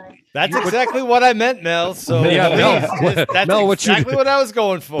of. Well, that's exactly what I meant, Mel. So yeah, that's Mel, exactly what I was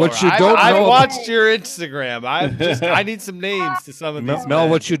going for. I watched your Instagram. I need some names to some of these. Mel,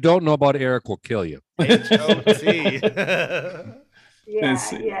 what you don't know about Eric will kill you. HOT.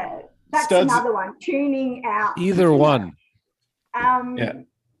 Yeah. That's studs. Another one. Tuning out. Either one. No,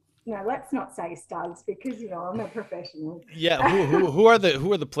 let's not say studs because I'm a professional. Yeah. Who are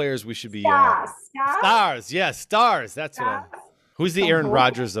the players we should be? Stars. Yes, stars. That's stars. Who's the Aaron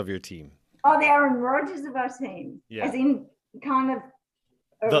Rodgers of your team? Oh, the Aaron Rodgers of our team. Yeah. As in kind of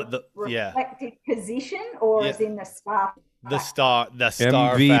the reflective position, or as in the star. The star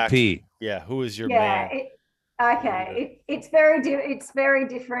MVP. Factor. Yeah. Who is your man? Okay, it's very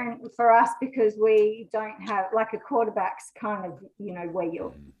different for us because we don't have like a quarterback's kind of where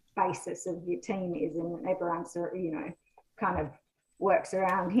your basis of your team is, and everyone's kind of works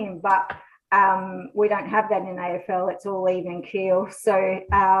around him. But we don't have that in AFL. It's all even keel. So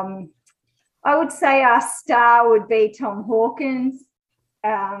I would say our star would be Tom Hawkins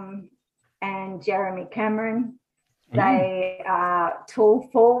and Jeremy Cameron. They are tall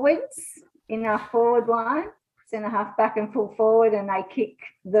forwards in our forward line. Centre half back and full forward, and they kick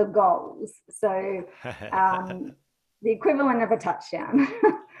the goals. So the equivalent of a touchdown.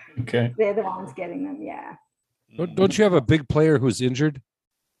 Okay. They're the ones getting them, yeah. Don't you have a big player who's injured?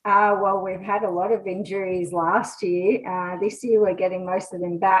 Well, we've had a lot of injuries last year. This year we're getting most of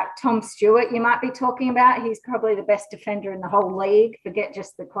them back. Tom Stewart, you might be talking about. He's probably the best defender in the whole league. Forget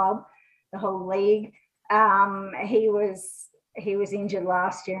just the club, the whole league. He was injured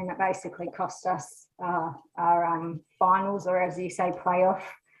last year, and it basically cost us our finals, or as you say, playoff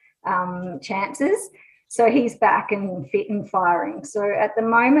chances. So he's back and fit and firing. So at the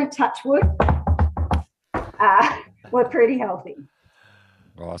moment, touch wood, we're pretty healthy.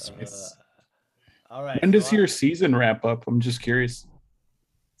 Awesome. All right. When does your season wrap up? I'm just curious.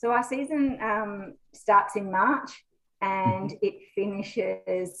 So our season starts in March. And it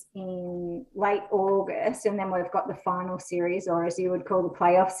finishes in late August, and then we've got the final series, or as you would call the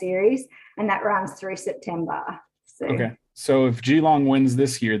playoff series, and that runs through September. So, okay, so if Geelong wins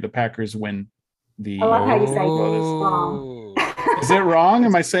this year, the Packers win the. I love how you say Geelong. Is it wrong?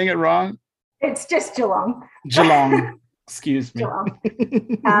 Am I saying it wrong? It's just Geelong. Geelong. Excuse me.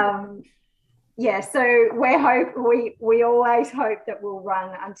 Geelong. Yeah, so we always hope that we'll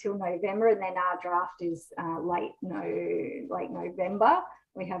run until November, and then our draft is late November.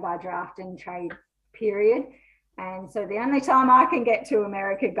 We have our draft and trade period, and so the only time I can get to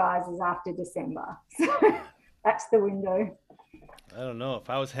America, guys, is after December. So that's the window. I don't know. If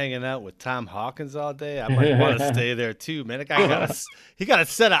I was hanging out with Tom Hawkins all day, I might want to stay there too, man. That guy got a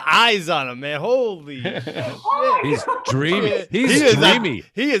set of eyes on him, man. Holy shit. He's dreamy. He's dreamy.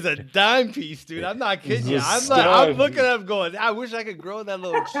 He is a dime piece, dude. I'm not kidding you. I'm looking at him going, I wish I could grow that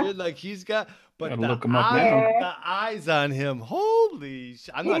little chin like he's got. But the eyes on him, holy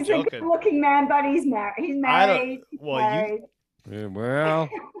shit. I'm not joking. He's a good-looking man, but he's married. He's married.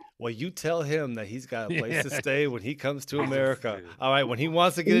 Well, you tell him that he's got a place to stay when he comes to America. All right, when he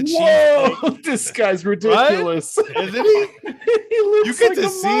wants to get a cheesesteak. This guy's ridiculous. Right? Isn't he? You get like to a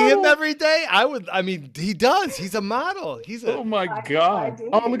see model. him every day? He does. He's a model. Oh my God.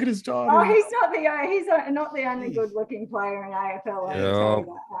 Oh, look at his daughter. Oh, he's not the only good-looking player in AFL.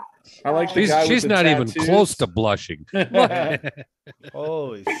 No. I like the guy She's with the not even tattoos. close to blushing.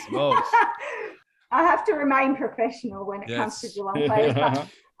 Holy smokes. I have to remain professional when it comes to Geelong players. But,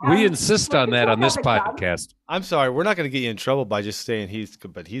 we insist on that on this podcast. I'm sorry, we're not going to get you in trouble by just saying he's a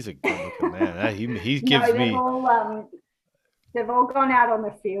good-looking man. He gives me. They've all gone out on the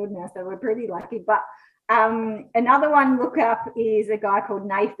field now, so we're pretty lucky. But another one look up is a guy called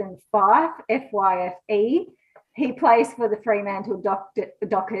Nathan Fyfe, Fyfe. He plays for the Fremantle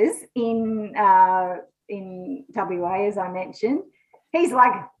Dockers in WA, as I mentioned. He's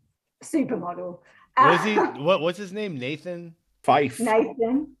like a supermodel. What's his name? Nathan Fyfe.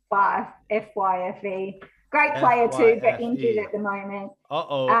 Nathan Fyfe, Fyfe. Great player too, but injured at the moment.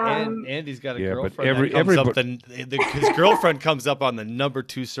 And Andy's got a girlfriend. His girlfriend comes up on the number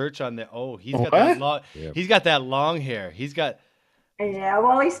 2 search on the. Oh, he's got that long. Yeah. He's got that long hair. He's got. Yeah,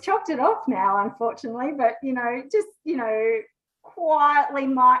 well, he's chopped it off now, unfortunately. But quietly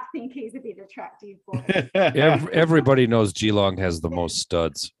might think he's a bit attractive for him. Everybody knows Geelong has the most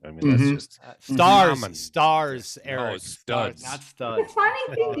studs. I mean, that's just stars, Eric. No, studs. Not studs. The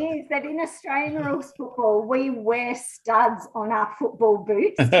funny thing is that in Australian rules football, we wear studs on our football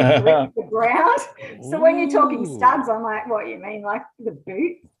boots to grip the ground. So when you're talking studs, I'm like, what you mean, like the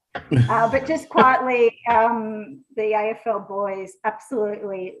boot? But just quietly, the AFL boys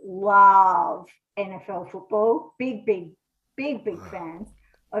absolutely love NFL football. Big fans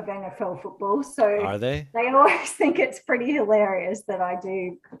of NFL football. So are they? They always think it's pretty hilarious that I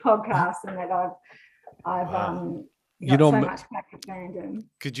do podcasts and that I've got so much back to fandom.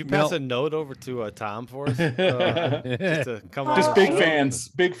 Could you pass a note over to Tom for us? Just big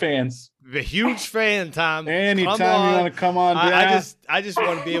fans. A huge fan, Tom. Anytime you want to come on down. I just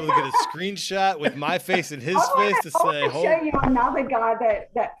want to be able to get a screenshot with my face and his face to say. I'll show you another guy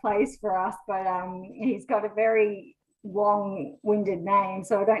that plays for us, but he's got a very long-winded name,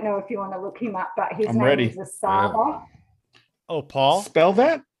 so I don't know if you want to look him up, but his name is Asava. Oh, Paul? Spell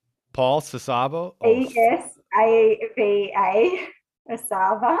that? Paul Sasabo?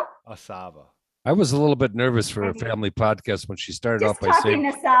 Esava. Asava. I was a little bit nervous for a family podcast when she started off Just by type saying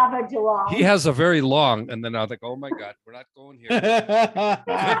in Asava Geelong. he has a very long, and then I was like, oh my God, we're not going here.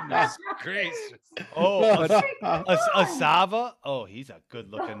 Goodness gracious. Oh, Come on. Asava. Oh, he's a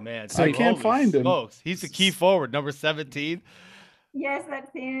good-looking man. So I can't Holy find him. smokes. He's the key forward, number 17. Yes,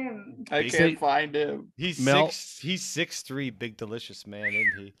 that's him. I can't find him. He's Mel- 6'3", big delicious man,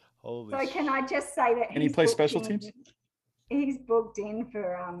 isn't he? Holy. So can I just say that And he he's plays booked special in- teams? He's booked in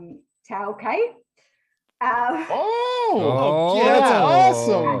for tailgate. Oh, yeah. that's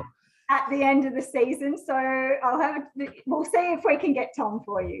awesome. At the end of the season, so we'll see if we can get Tom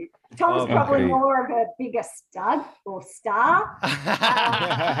for you. Tom's Okay. probably more of a bigger stud or star.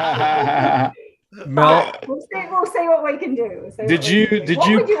 Mel, We'll see what we can do. We'll see Did what we you- can do. did what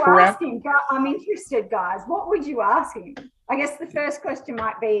you would you prep- ask him? I'm interested, guys. What would you ask him? I guess the first question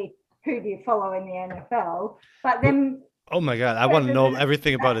might be, who do you follow in the NFL? But then Oh my God! I want to know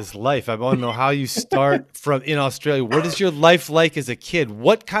everything about his life. I want to know how you start from in Australia. What is your life like as a kid?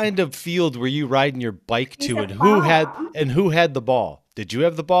 What kind of field were you riding your bike He's to, a and who farmer. had the ball? Did you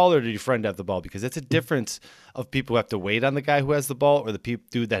have the ball, or did your friend have the ball? Because that's a difference of people who have to wait on the guy who has the ball, or the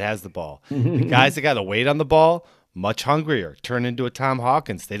dude that has the ball. The guys that got to wait on the ball, much hungrier, turn into a Tom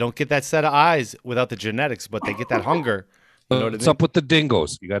Hawkins. They don't get that set of eyes without the genetics, but they get that hunger. You know what I what's mean? up with the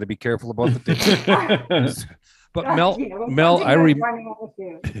dingoes? You got to be careful about the dingoes. But Mel, you know, Mel, something I goes remember. running on the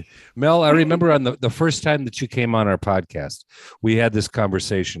field. Mel, I remember on the first time that you came on our podcast, we had this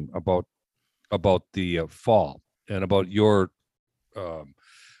conversation about the fall and about your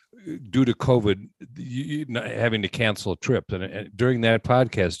due to COVID, you not having to cancel a trip. And during that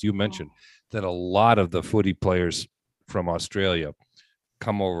podcast, you mentioned that a lot of the footy players from Australia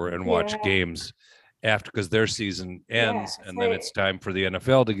come over and watch Yeah. games after, because their season ends, Yeah, and then so- it's time for the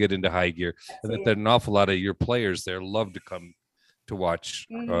NFL to get into high gear, and that it. an awful lot of your players there love to come to watch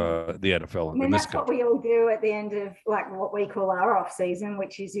the NFL I mean, in this that's what country. we all do at the end of like what we call our off season,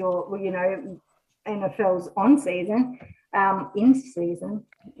 which is your, NFL's on season, in season,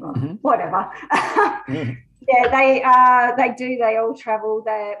 well, whatever. Yeah, they all travel.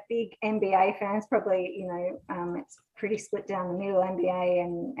 They're big NBA fans, probably, it's pretty split down the middle, NBA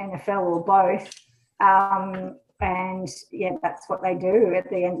and NFL or both. And yeah, that's what they do at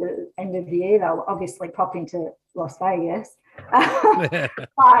the end of the year. They'll obviously pop into Las Vegas.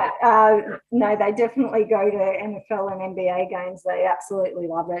 But no, they definitely go to NFL and NBA games. They absolutely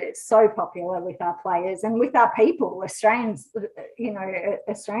love it. It's so popular with our players and with our people. Australians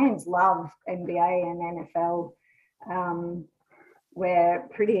love NBA and NFL. We're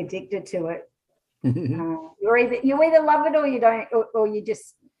pretty addicted to it. You either love it or you don't, or you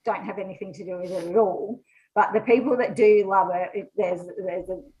just don't have anything to do with it at all. But the people that do love it, there's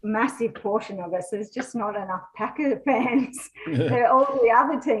a massive portion of us. There's just not enough Packer fans. All the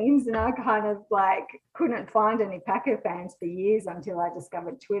other teams, and I kind of couldn't find any Packer fans for years until I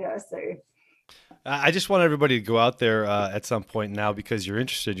discovered Twitter. So I just want everybody to go out there at some point now, because you're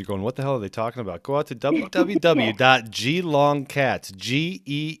interested. You're going, what the hell are they talking about? Go out to www.geelongcats,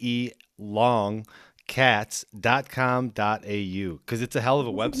 G-E-E long cats.com.au, because it's a hell of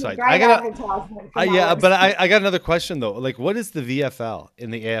a website. great advertisement for my but website. I got another question though. Like, what is the VFL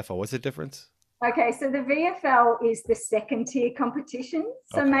in the AFL? What's the difference? Okay, so the VFL is the second tier competition.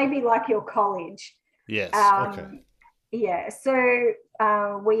 So Okay. maybe like your college. Yes. Okay. Yeah, so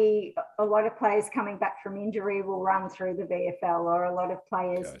a lot of players coming back from injury will run through the VFL, or a lot of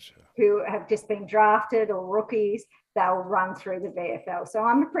players Gotcha. who have just been drafted or rookies, they'll run through the VFL. So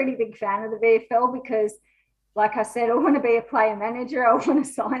I'm a pretty big fan of the VFL because, like I said, I want to be a player manager. I want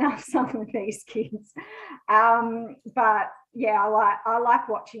to sign up some of these kids. But yeah, I like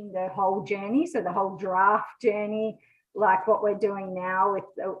watching the whole journey. So the whole draft journey, like what we're doing now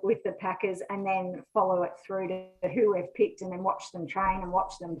with the Packers, and then follow it through to who we've picked, and then watch them train and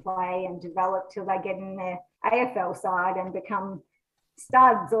watch them play and develop till they get in their AFL side and become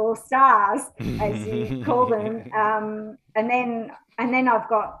studs or stars, as you call them. And then I've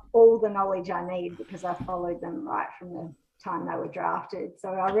got all the knowledge I need because I followed them right from the time they were drafted. So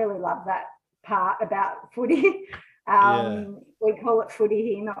I really love that part about footy. We call it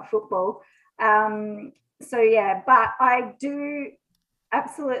footy here, not football. So yeah, but I do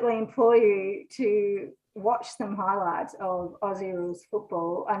absolutely implore you to watch some highlights of Aussie Rules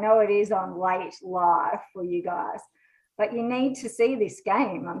football. I know it is on late live for you guys, but you need to see this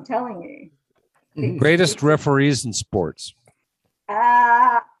game, I'm telling you. Greatest referees in sports.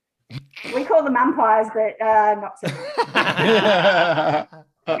 We call them umpires, but not so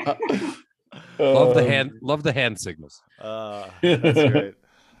much. Love the hand signals. That's great.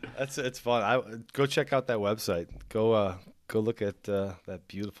 It's fun. Go check out that website. Go Go look at that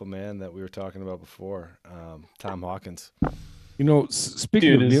beautiful man that we were talking about before, Tom Hawkins. You know,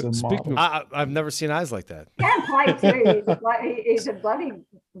 I've never seen eyes like that. Can play too. He's a bloody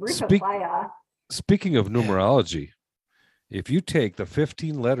ripper player. Speaking of numerology, if you take the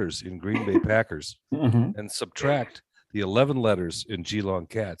 15 letters in Green Bay Packers and subtract the 11 letters in Geelong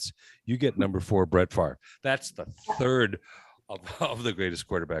Cats, you get number 4, Brett Favre. That's the third of the greatest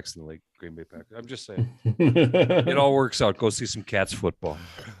quarterbacks in the league, Green Bay Packers. I'm just saying. It all works out. Go see some Cats football.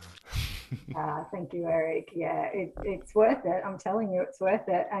 Thank you, Eric. Yeah, it's worth it. I'm telling you, it's worth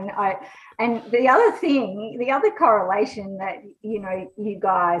it. And the other correlation that you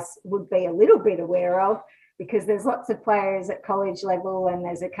guys would be a little bit aware of, because there's lots of players at college level and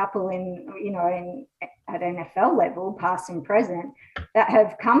there's a couple at NFL level, past and present, that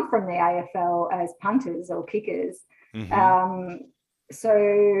have come from the AFL as punters or kickers.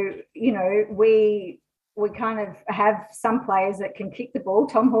 So we kind of have some players that can kick the ball.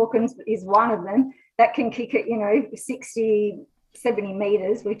 Tom Hawkins is one of them that can kick it, 60, 70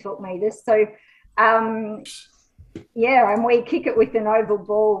 meters. We talk meters. So, and we kick it with an oval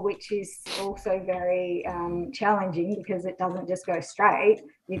ball, which is also very challenging because it doesn't just go straight.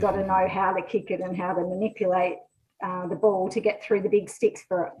 You've got to know how to kick it and how to manipulate the ball to get through the big sticks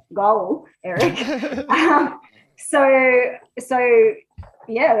for a goal, Eric.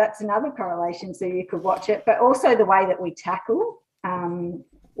 Yeah, that's another correlation. So you could watch it, but also the way that we tackle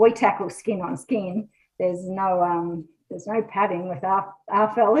skin on skin. There's no padding with our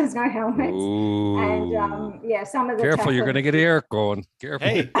fellas, no helmets. Ooh. And some of the careful, you're going to get Eric going. Careful.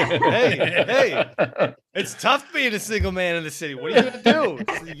 Hey. It's tough being a single man in the city. What are you going to do?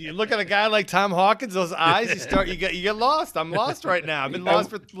 You look at a guy like Tom Hawkins, those eyes, you get lost. I'm lost right now. I've been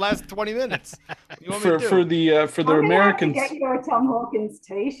lost for the last 20 minutes. What you want me to do? For the Americans, get you a Tom Hawkins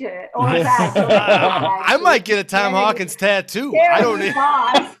t-shirt or a bag. I might get a Tom Hawkins tattoo. I don't need.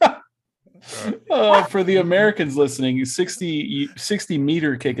 For the Americans listening, 60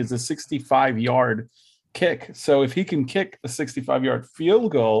 meter kick is a 65-yard kick. So if he can kick a 65-yard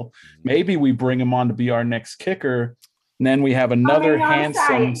field goal, maybe we bring him on to be our next kicker, and then we have another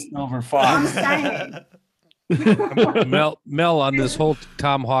handsome silver fox. Mel, on this whole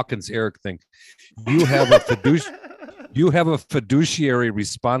Tom Hawkins Eric thing, you have a fiduciary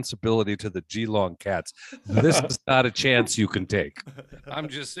responsibility to the Geelong Cats. This is not a chance you can take. I'm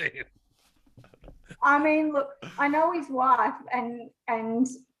just saying. I mean, look, I know his wife and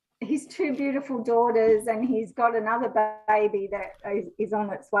his 2 beautiful daughters, and he's got another baby that is on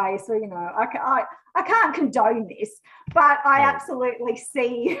its way. So, I can't condone this, but I absolutely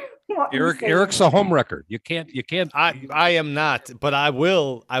see what Eric's a homewrecker. You can't. I am not, but I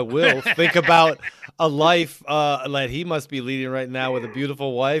will think about a life that he must be leading right now with a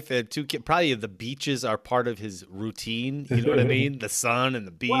beautiful wife and 2 kids. Probably the beaches are part of his routine. You know what I mean? The sun and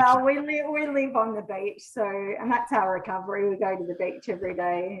the beach. Well, we live on the beach, and that's our recovery. We go to the beach every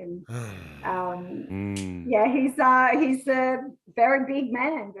day, and he's a very big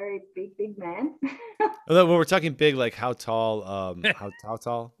man, very big man. When we're talking big, like how tall? How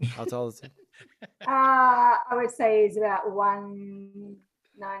tall is he? I would say he's about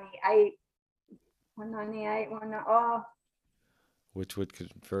 198. 198. Which would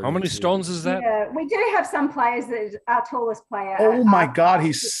convert. How many stones is that? Yeah, we do have some players that our tallest player. Oh my God,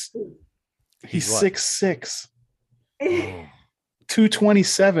 he's 6'6".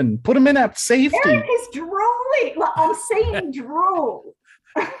 227. Put him in at safety. Eric is drooling. Like, I'm seeing drool.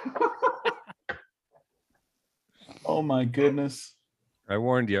 Oh my goodness. I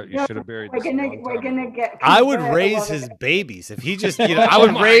warned you. You should have buried this. We're gonna get. I would raise his babies if he just. I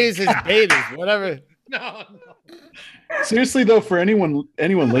would raise his babies. Whatever. No. Seriously though, for anyone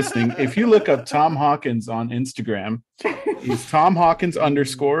listening, if you look up Tom Hawkins on Instagram, he's Tom Hawkins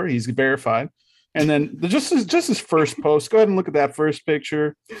 _. He's verified. And then just his first post. Go ahead and look at that first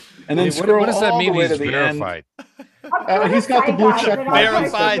picture, and then scroll what does that all mean? the way He's to the verified. end. He's got the blue check mark.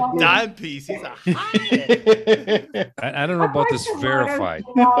 Verified dime piece. He's a I don't know about this verified.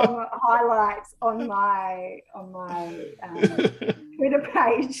 Highlights on my Twitter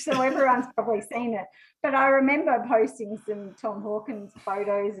page, so everyone's probably seen it. But I remember posting some Tom Hawkins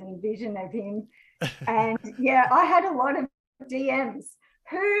photos and vision of him, and I had a lot of DMs.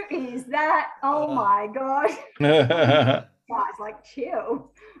 Who is that? Oh my God. Guys, like,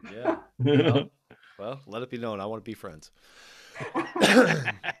 chill. Yeah. Well, let it be known. I want to be friends.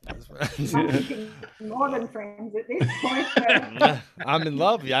 More than friends at this point. I'm in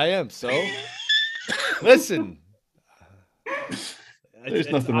love. Yeah, I am. So, listen. There's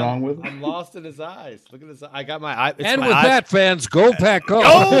nothing wrong with him. I'm lost in his eyes. Look at his. I got my eye. And with that, fans, go Pack Go.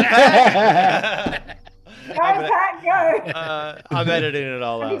 Go Pack. Pat, go. I'm editing it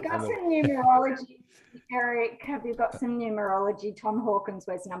all Have out. you got some numerology, Eric? Have you got some numerology? Tom Hawkins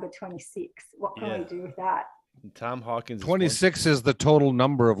was number 26. What can we do with that? Tom Hawkins. 26 is the total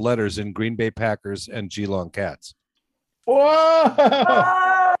number of letters in Green Bay Packers and Geelong Cats. Whoa!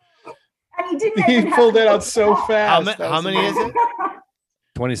 Oh, and he didn't He even pulled have that to out so look fast. How many is it?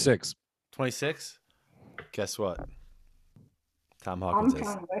 26. 26. Guess what? Tom I'm Hawkins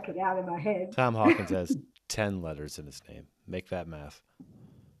trying to work it out in my head. Tom Hawkins has 10 letters in his name. Make that math.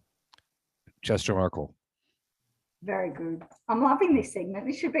 Chester Markle. Very good. I'm loving this segment.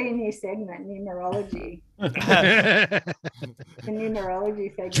 This should be a new segment, numerology. The numerology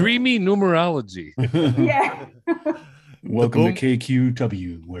segment. Dreamy numerology. Yeah. Welcome to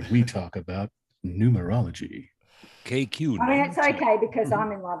KQW, where we talk about numerology. KQ. I mean, it's okay because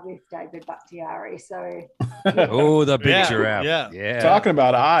I'm in love with David Bakhtiari. So, Oh, the big Yeah, giraffe. yeah. Talking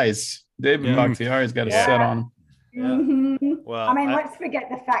about eyes, David Yeah. Bakhtiari's got a set on him. Yeah. Well, I mean, let's forget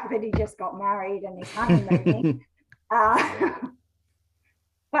the fact that he just got married and he's honeymooning.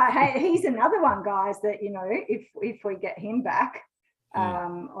 But hey, he's another one, guys, that, you know, if we get him back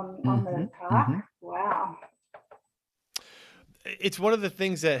on the park, wow. it's one of the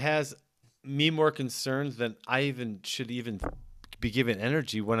things that has me more concerned than I should be given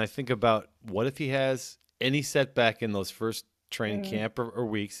energy when I think about what if he has any setback in those first training camp or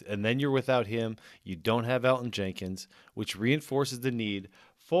weeks, and then you're without him, you don't have Elton Jenkins, which reinforces the need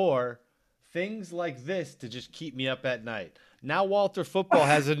for things like this to just keep me up at night. Now Walter Football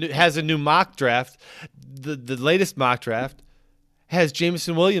has a new mock draft. The latest mock draft has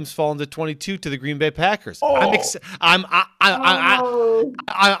Jameson Williams falling to 22 to the Green Bay Packers. Oh.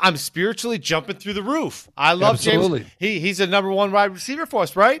 I'm spiritually jumping through the roof. I love Absolutely. James. He's a number one wide receiver for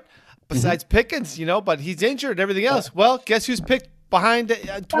us, right? Besides Pickens, you know, but he's injured and everything else. Well, guess who's picked behind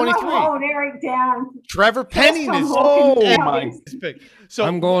 23? Hold Eric down. Trevor Penning Tom is Hawkins my- picked. So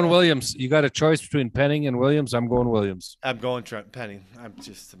I'm going Williams. You got a choice between Penning and Williams. I'm going Williams. I'm going Trent Penning. I'm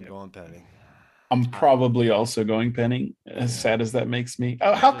going Penning. I'm probably also going Penning, as sad as that makes me.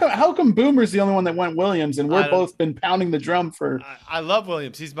 How come Boomer's the only one that went Williams, and we're both been pounding the drum for... I love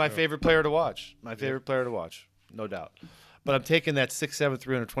Williams. He's my favorite player to watch. No doubt. But I'm taking that 6'7",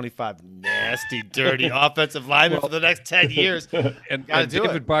 325 nasty, dirty offensive lineman for the next 10 years. And Gotta do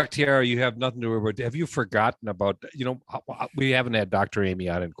David it. Bakhtiari, you have nothing to worry about. Have you forgotten about, we haven't had Dr. Amy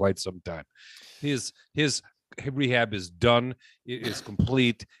on in quite some time. His rehab is done. It is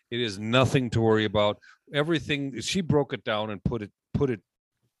complete. It is nothing to worry about. Everything, she broke it down and put it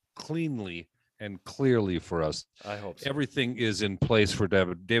cleanly and clearly for us. I hope so. Everything is in place for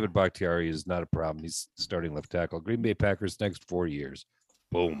David. David Bakhtiari is not a problem. He's starting left tackle. Green Bay Packers next 4 years.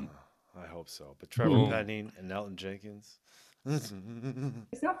 Boom. I hope so. But Trevor Penning and Elton Jenkins. It's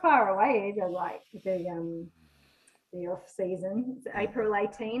not far away either, like the off season. It's April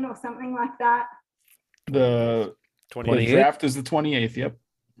 18 or something like that. The 28. draft is the 28th. Yep.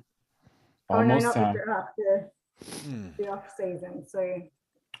 Almost not time. the draft, the off season. So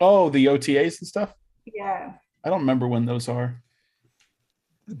Oh, the OTAs and stuff? yeah. I don't remember when those are.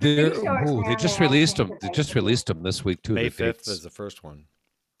 They Pretty sure it's around just there, I released think, them. but They I just think- released them this week too. May the 5th dates. is the first one.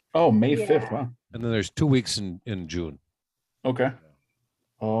 Oh, May Yeah. 5th. Wow. And then there's 2 weeks in June. Okay.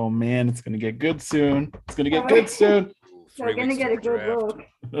 Oh, man, it's going to get good soon. It's going to get good soon. So we're gonna get a good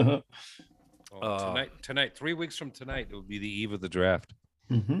look. Tonight, 3 weeks from tonight, it will be the eve of the draft.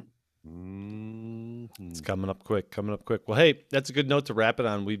 It's coming up quick. Well, hey, that's a good note to wrap it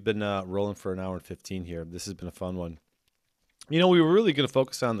on. We've been rolling for an hour and 15 here. This has been a fun one. You know, we were really going to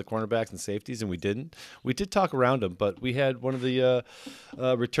focus on the cornerbacks and safeties, and we didn't. We did talk around them, but we had one of the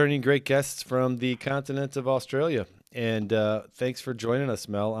returning great guests from the continent of Australia. And thanks for joining us,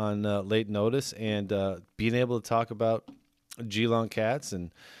 Mel, on late notice and being able to talk about Geelong Cats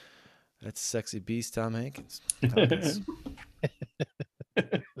and that sexy beast, Tom Hankins.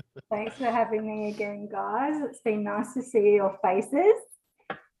 Thanks for having me again, guys. It's been nice to see your faces.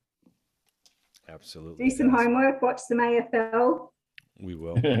 Absolutely. Do some homework, watch some AFL. We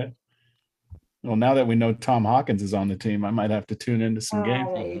will. Well, now that we know Tom Hawkins is on the team, I might have to tune into some games.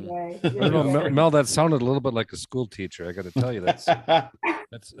 There you go. I don't know, Mel, that sounded a little bit like a school teacher. I got to tell you, that's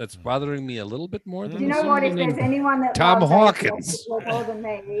bothering me a little bit more than You know what? If there's anyone that Tom loves Hawkins. AFL more than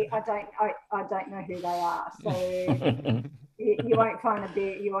me, I don't know who they are. So you won't find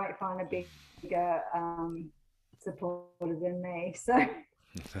a bigger supporter than me. So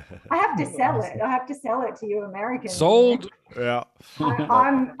I have to sell it. I have to sell it to you Americans. Sold. Yeah.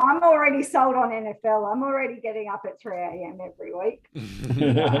 I'm already sold on NFL. I'm already getting up at 3 a.m. every week.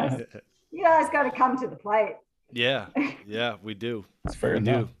 You guys got to come to the plate. Yeah, we do. It's fair We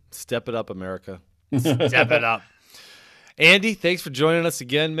enough. do. Step it up, America. Step it up. Andy, thanks for joining us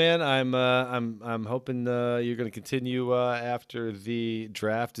again, man. I'm hoping you're going to continue after the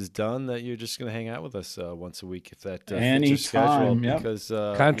draft is done. That you're just going to hang out with us once a week, if that fits your schedule. Yep. Because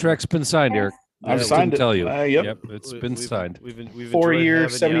Contract's been signed, Eric. I've signed it. Tell you. Yep. It's been signed. We've 4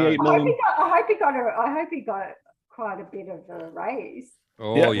 years, 78 million. I hope he got quite a bit of a raise.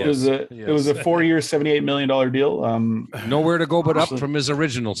 Oh, yeah, yes. It was a 4 year, $78 million deal. Nowhere to go but up from his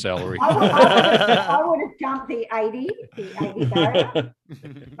original salary. I would have jumped the 80 barrier.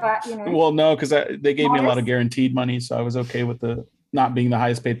 But, Well, no, because they gave me a lot of guaranteed money, so I was okay with the not being the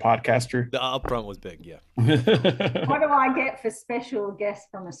highest paid podcaster. The upfront was big, yeah. What do I get for special guests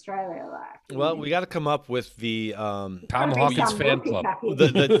from Australia? Well, we got to come up with the Tom Hawkins fan club.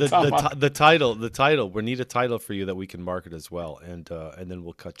 The title. We need a title for you that we can market as well, and then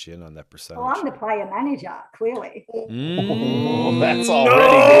we'll cut you in on that percentage. Well, I'm the player manager, clearly. Oh, that's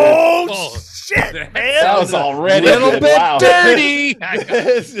already good. Oh shit, man! That was already a little good. bit Wow. dirty.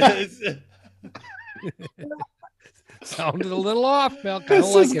 Sounded a little off, Mel. Kind of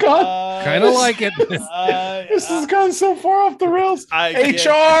like it. Kind of like it. This has gone so far off the rails.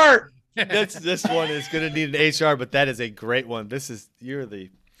 HR. This one is going to need an HR, but that is a great one.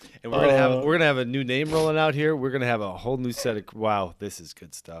 And we're gonna have a new name rolling out here. We're gonna have a whole new set of. Wow, this is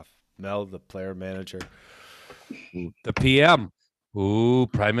good stuff. Mel, the player manager, the PM. Ooh,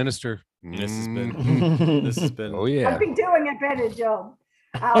 Prime Minister. This has been. Oh yeah. I've been doing a better job.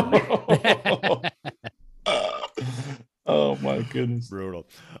 Oh my goodness. Brutal.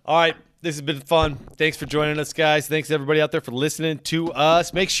 All right. This has been fun. Thanks for joining us, guys. Thanks everybody out there for listening to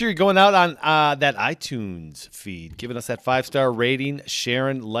us. Make sure you're going out on that iTunes feed, giving us that 5-star rating,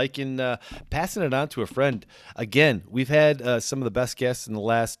 sharing, liking, passing it on to a friend. Again, we've had some of the best guests in the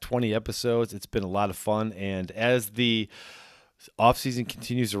last 20 episodes. It's been a lot of fun. And as the off-season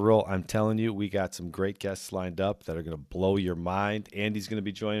continues to roll, I'm telling you, we got some great guests lined up that are going to blow your mind. Andy's going to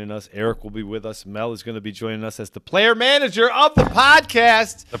be joining us. Eric will be with us. Mel is going to be joining us as the player manager of the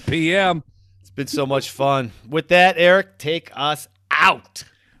podcast. The PM. It's been so much fun. With that, Eric, take us out.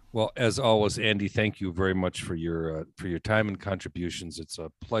 Well, as always, Andy, thank you very much for your time and contributions. It's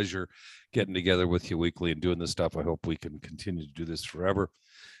a pleasure getting together with you weekly and doing this stuff. I hope we can continue to do this forever.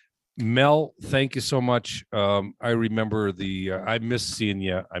 Mel, thank you so much. I remember I miss seeing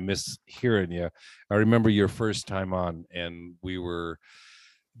you. I miss hearing you. I remember your first time on, and we were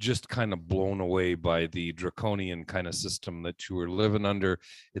just kind of blown away by the draconian kind of system that you were living under.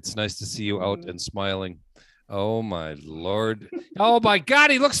 It's nice to see you out and smiling. Oh my Lord. Oh my God.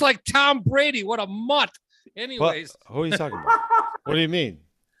 He looks like Tom Brady. What a mutt. Anyways. Who are you talking about? What do you mean?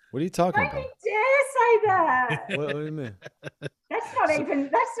 What are you talking about? Don't you dare say that. What do you mean? That's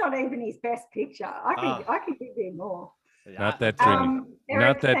not even his best picture. I can give you more. Not that dreamy. Eric,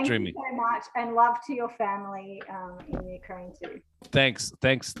 Not that thank dreamy. you so much, and love to your family in Ukraine too. Thanks.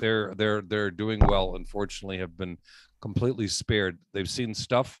 They're doing well. Unfortunately, have been completely spared. They've seen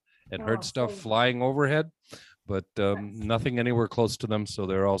stuff and heard stuff flying overhead, but nothing anywhere close to them. So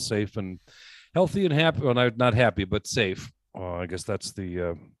they're all safe and healthy and happy. Well, not happy, but safe. I guess that's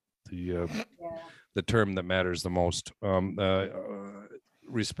the term that matters the most.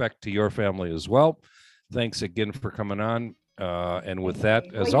 Respect to your family as well. Thanks again for coming on. And with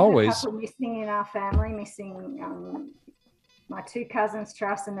that, as always, missing in our family, missing my two cousins,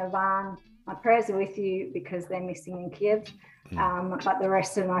 Taras and Ivan. My prayers are with you because they're missing in Kiev. But the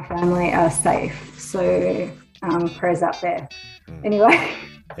rest of my family are safe. So prayers up there. Anyway.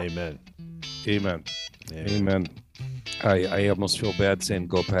 Amen. Amen. Amen. I almost feel bad saying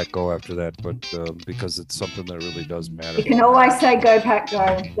 "Go Pack Go" after that, but because it's something that really does matter. You can always say "Go Pack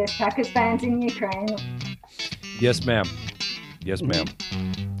Go." There's Packers fans in Ukraine. Yes, ma'am. Yes, ma'am.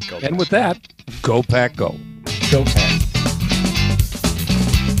 And with that, Go Pack Go. Go Pack.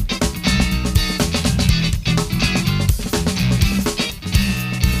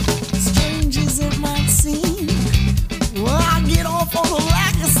 Strange as it might seem, well, I get off on a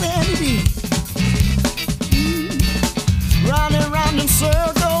lack of sanity. Round and round in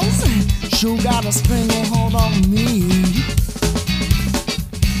circles, sure got a stranglehold on me.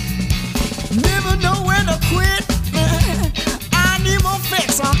 Never know when to quit. I need more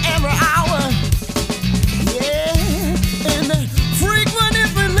fix on every hour. Yeah.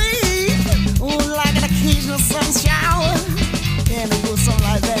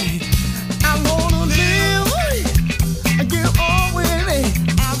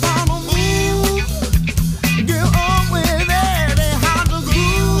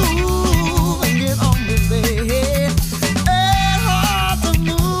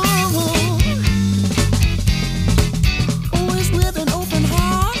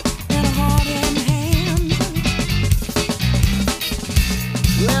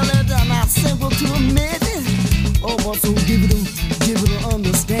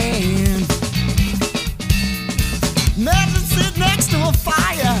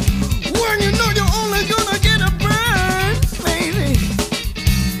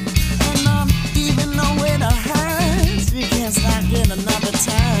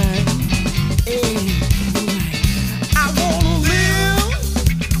 time.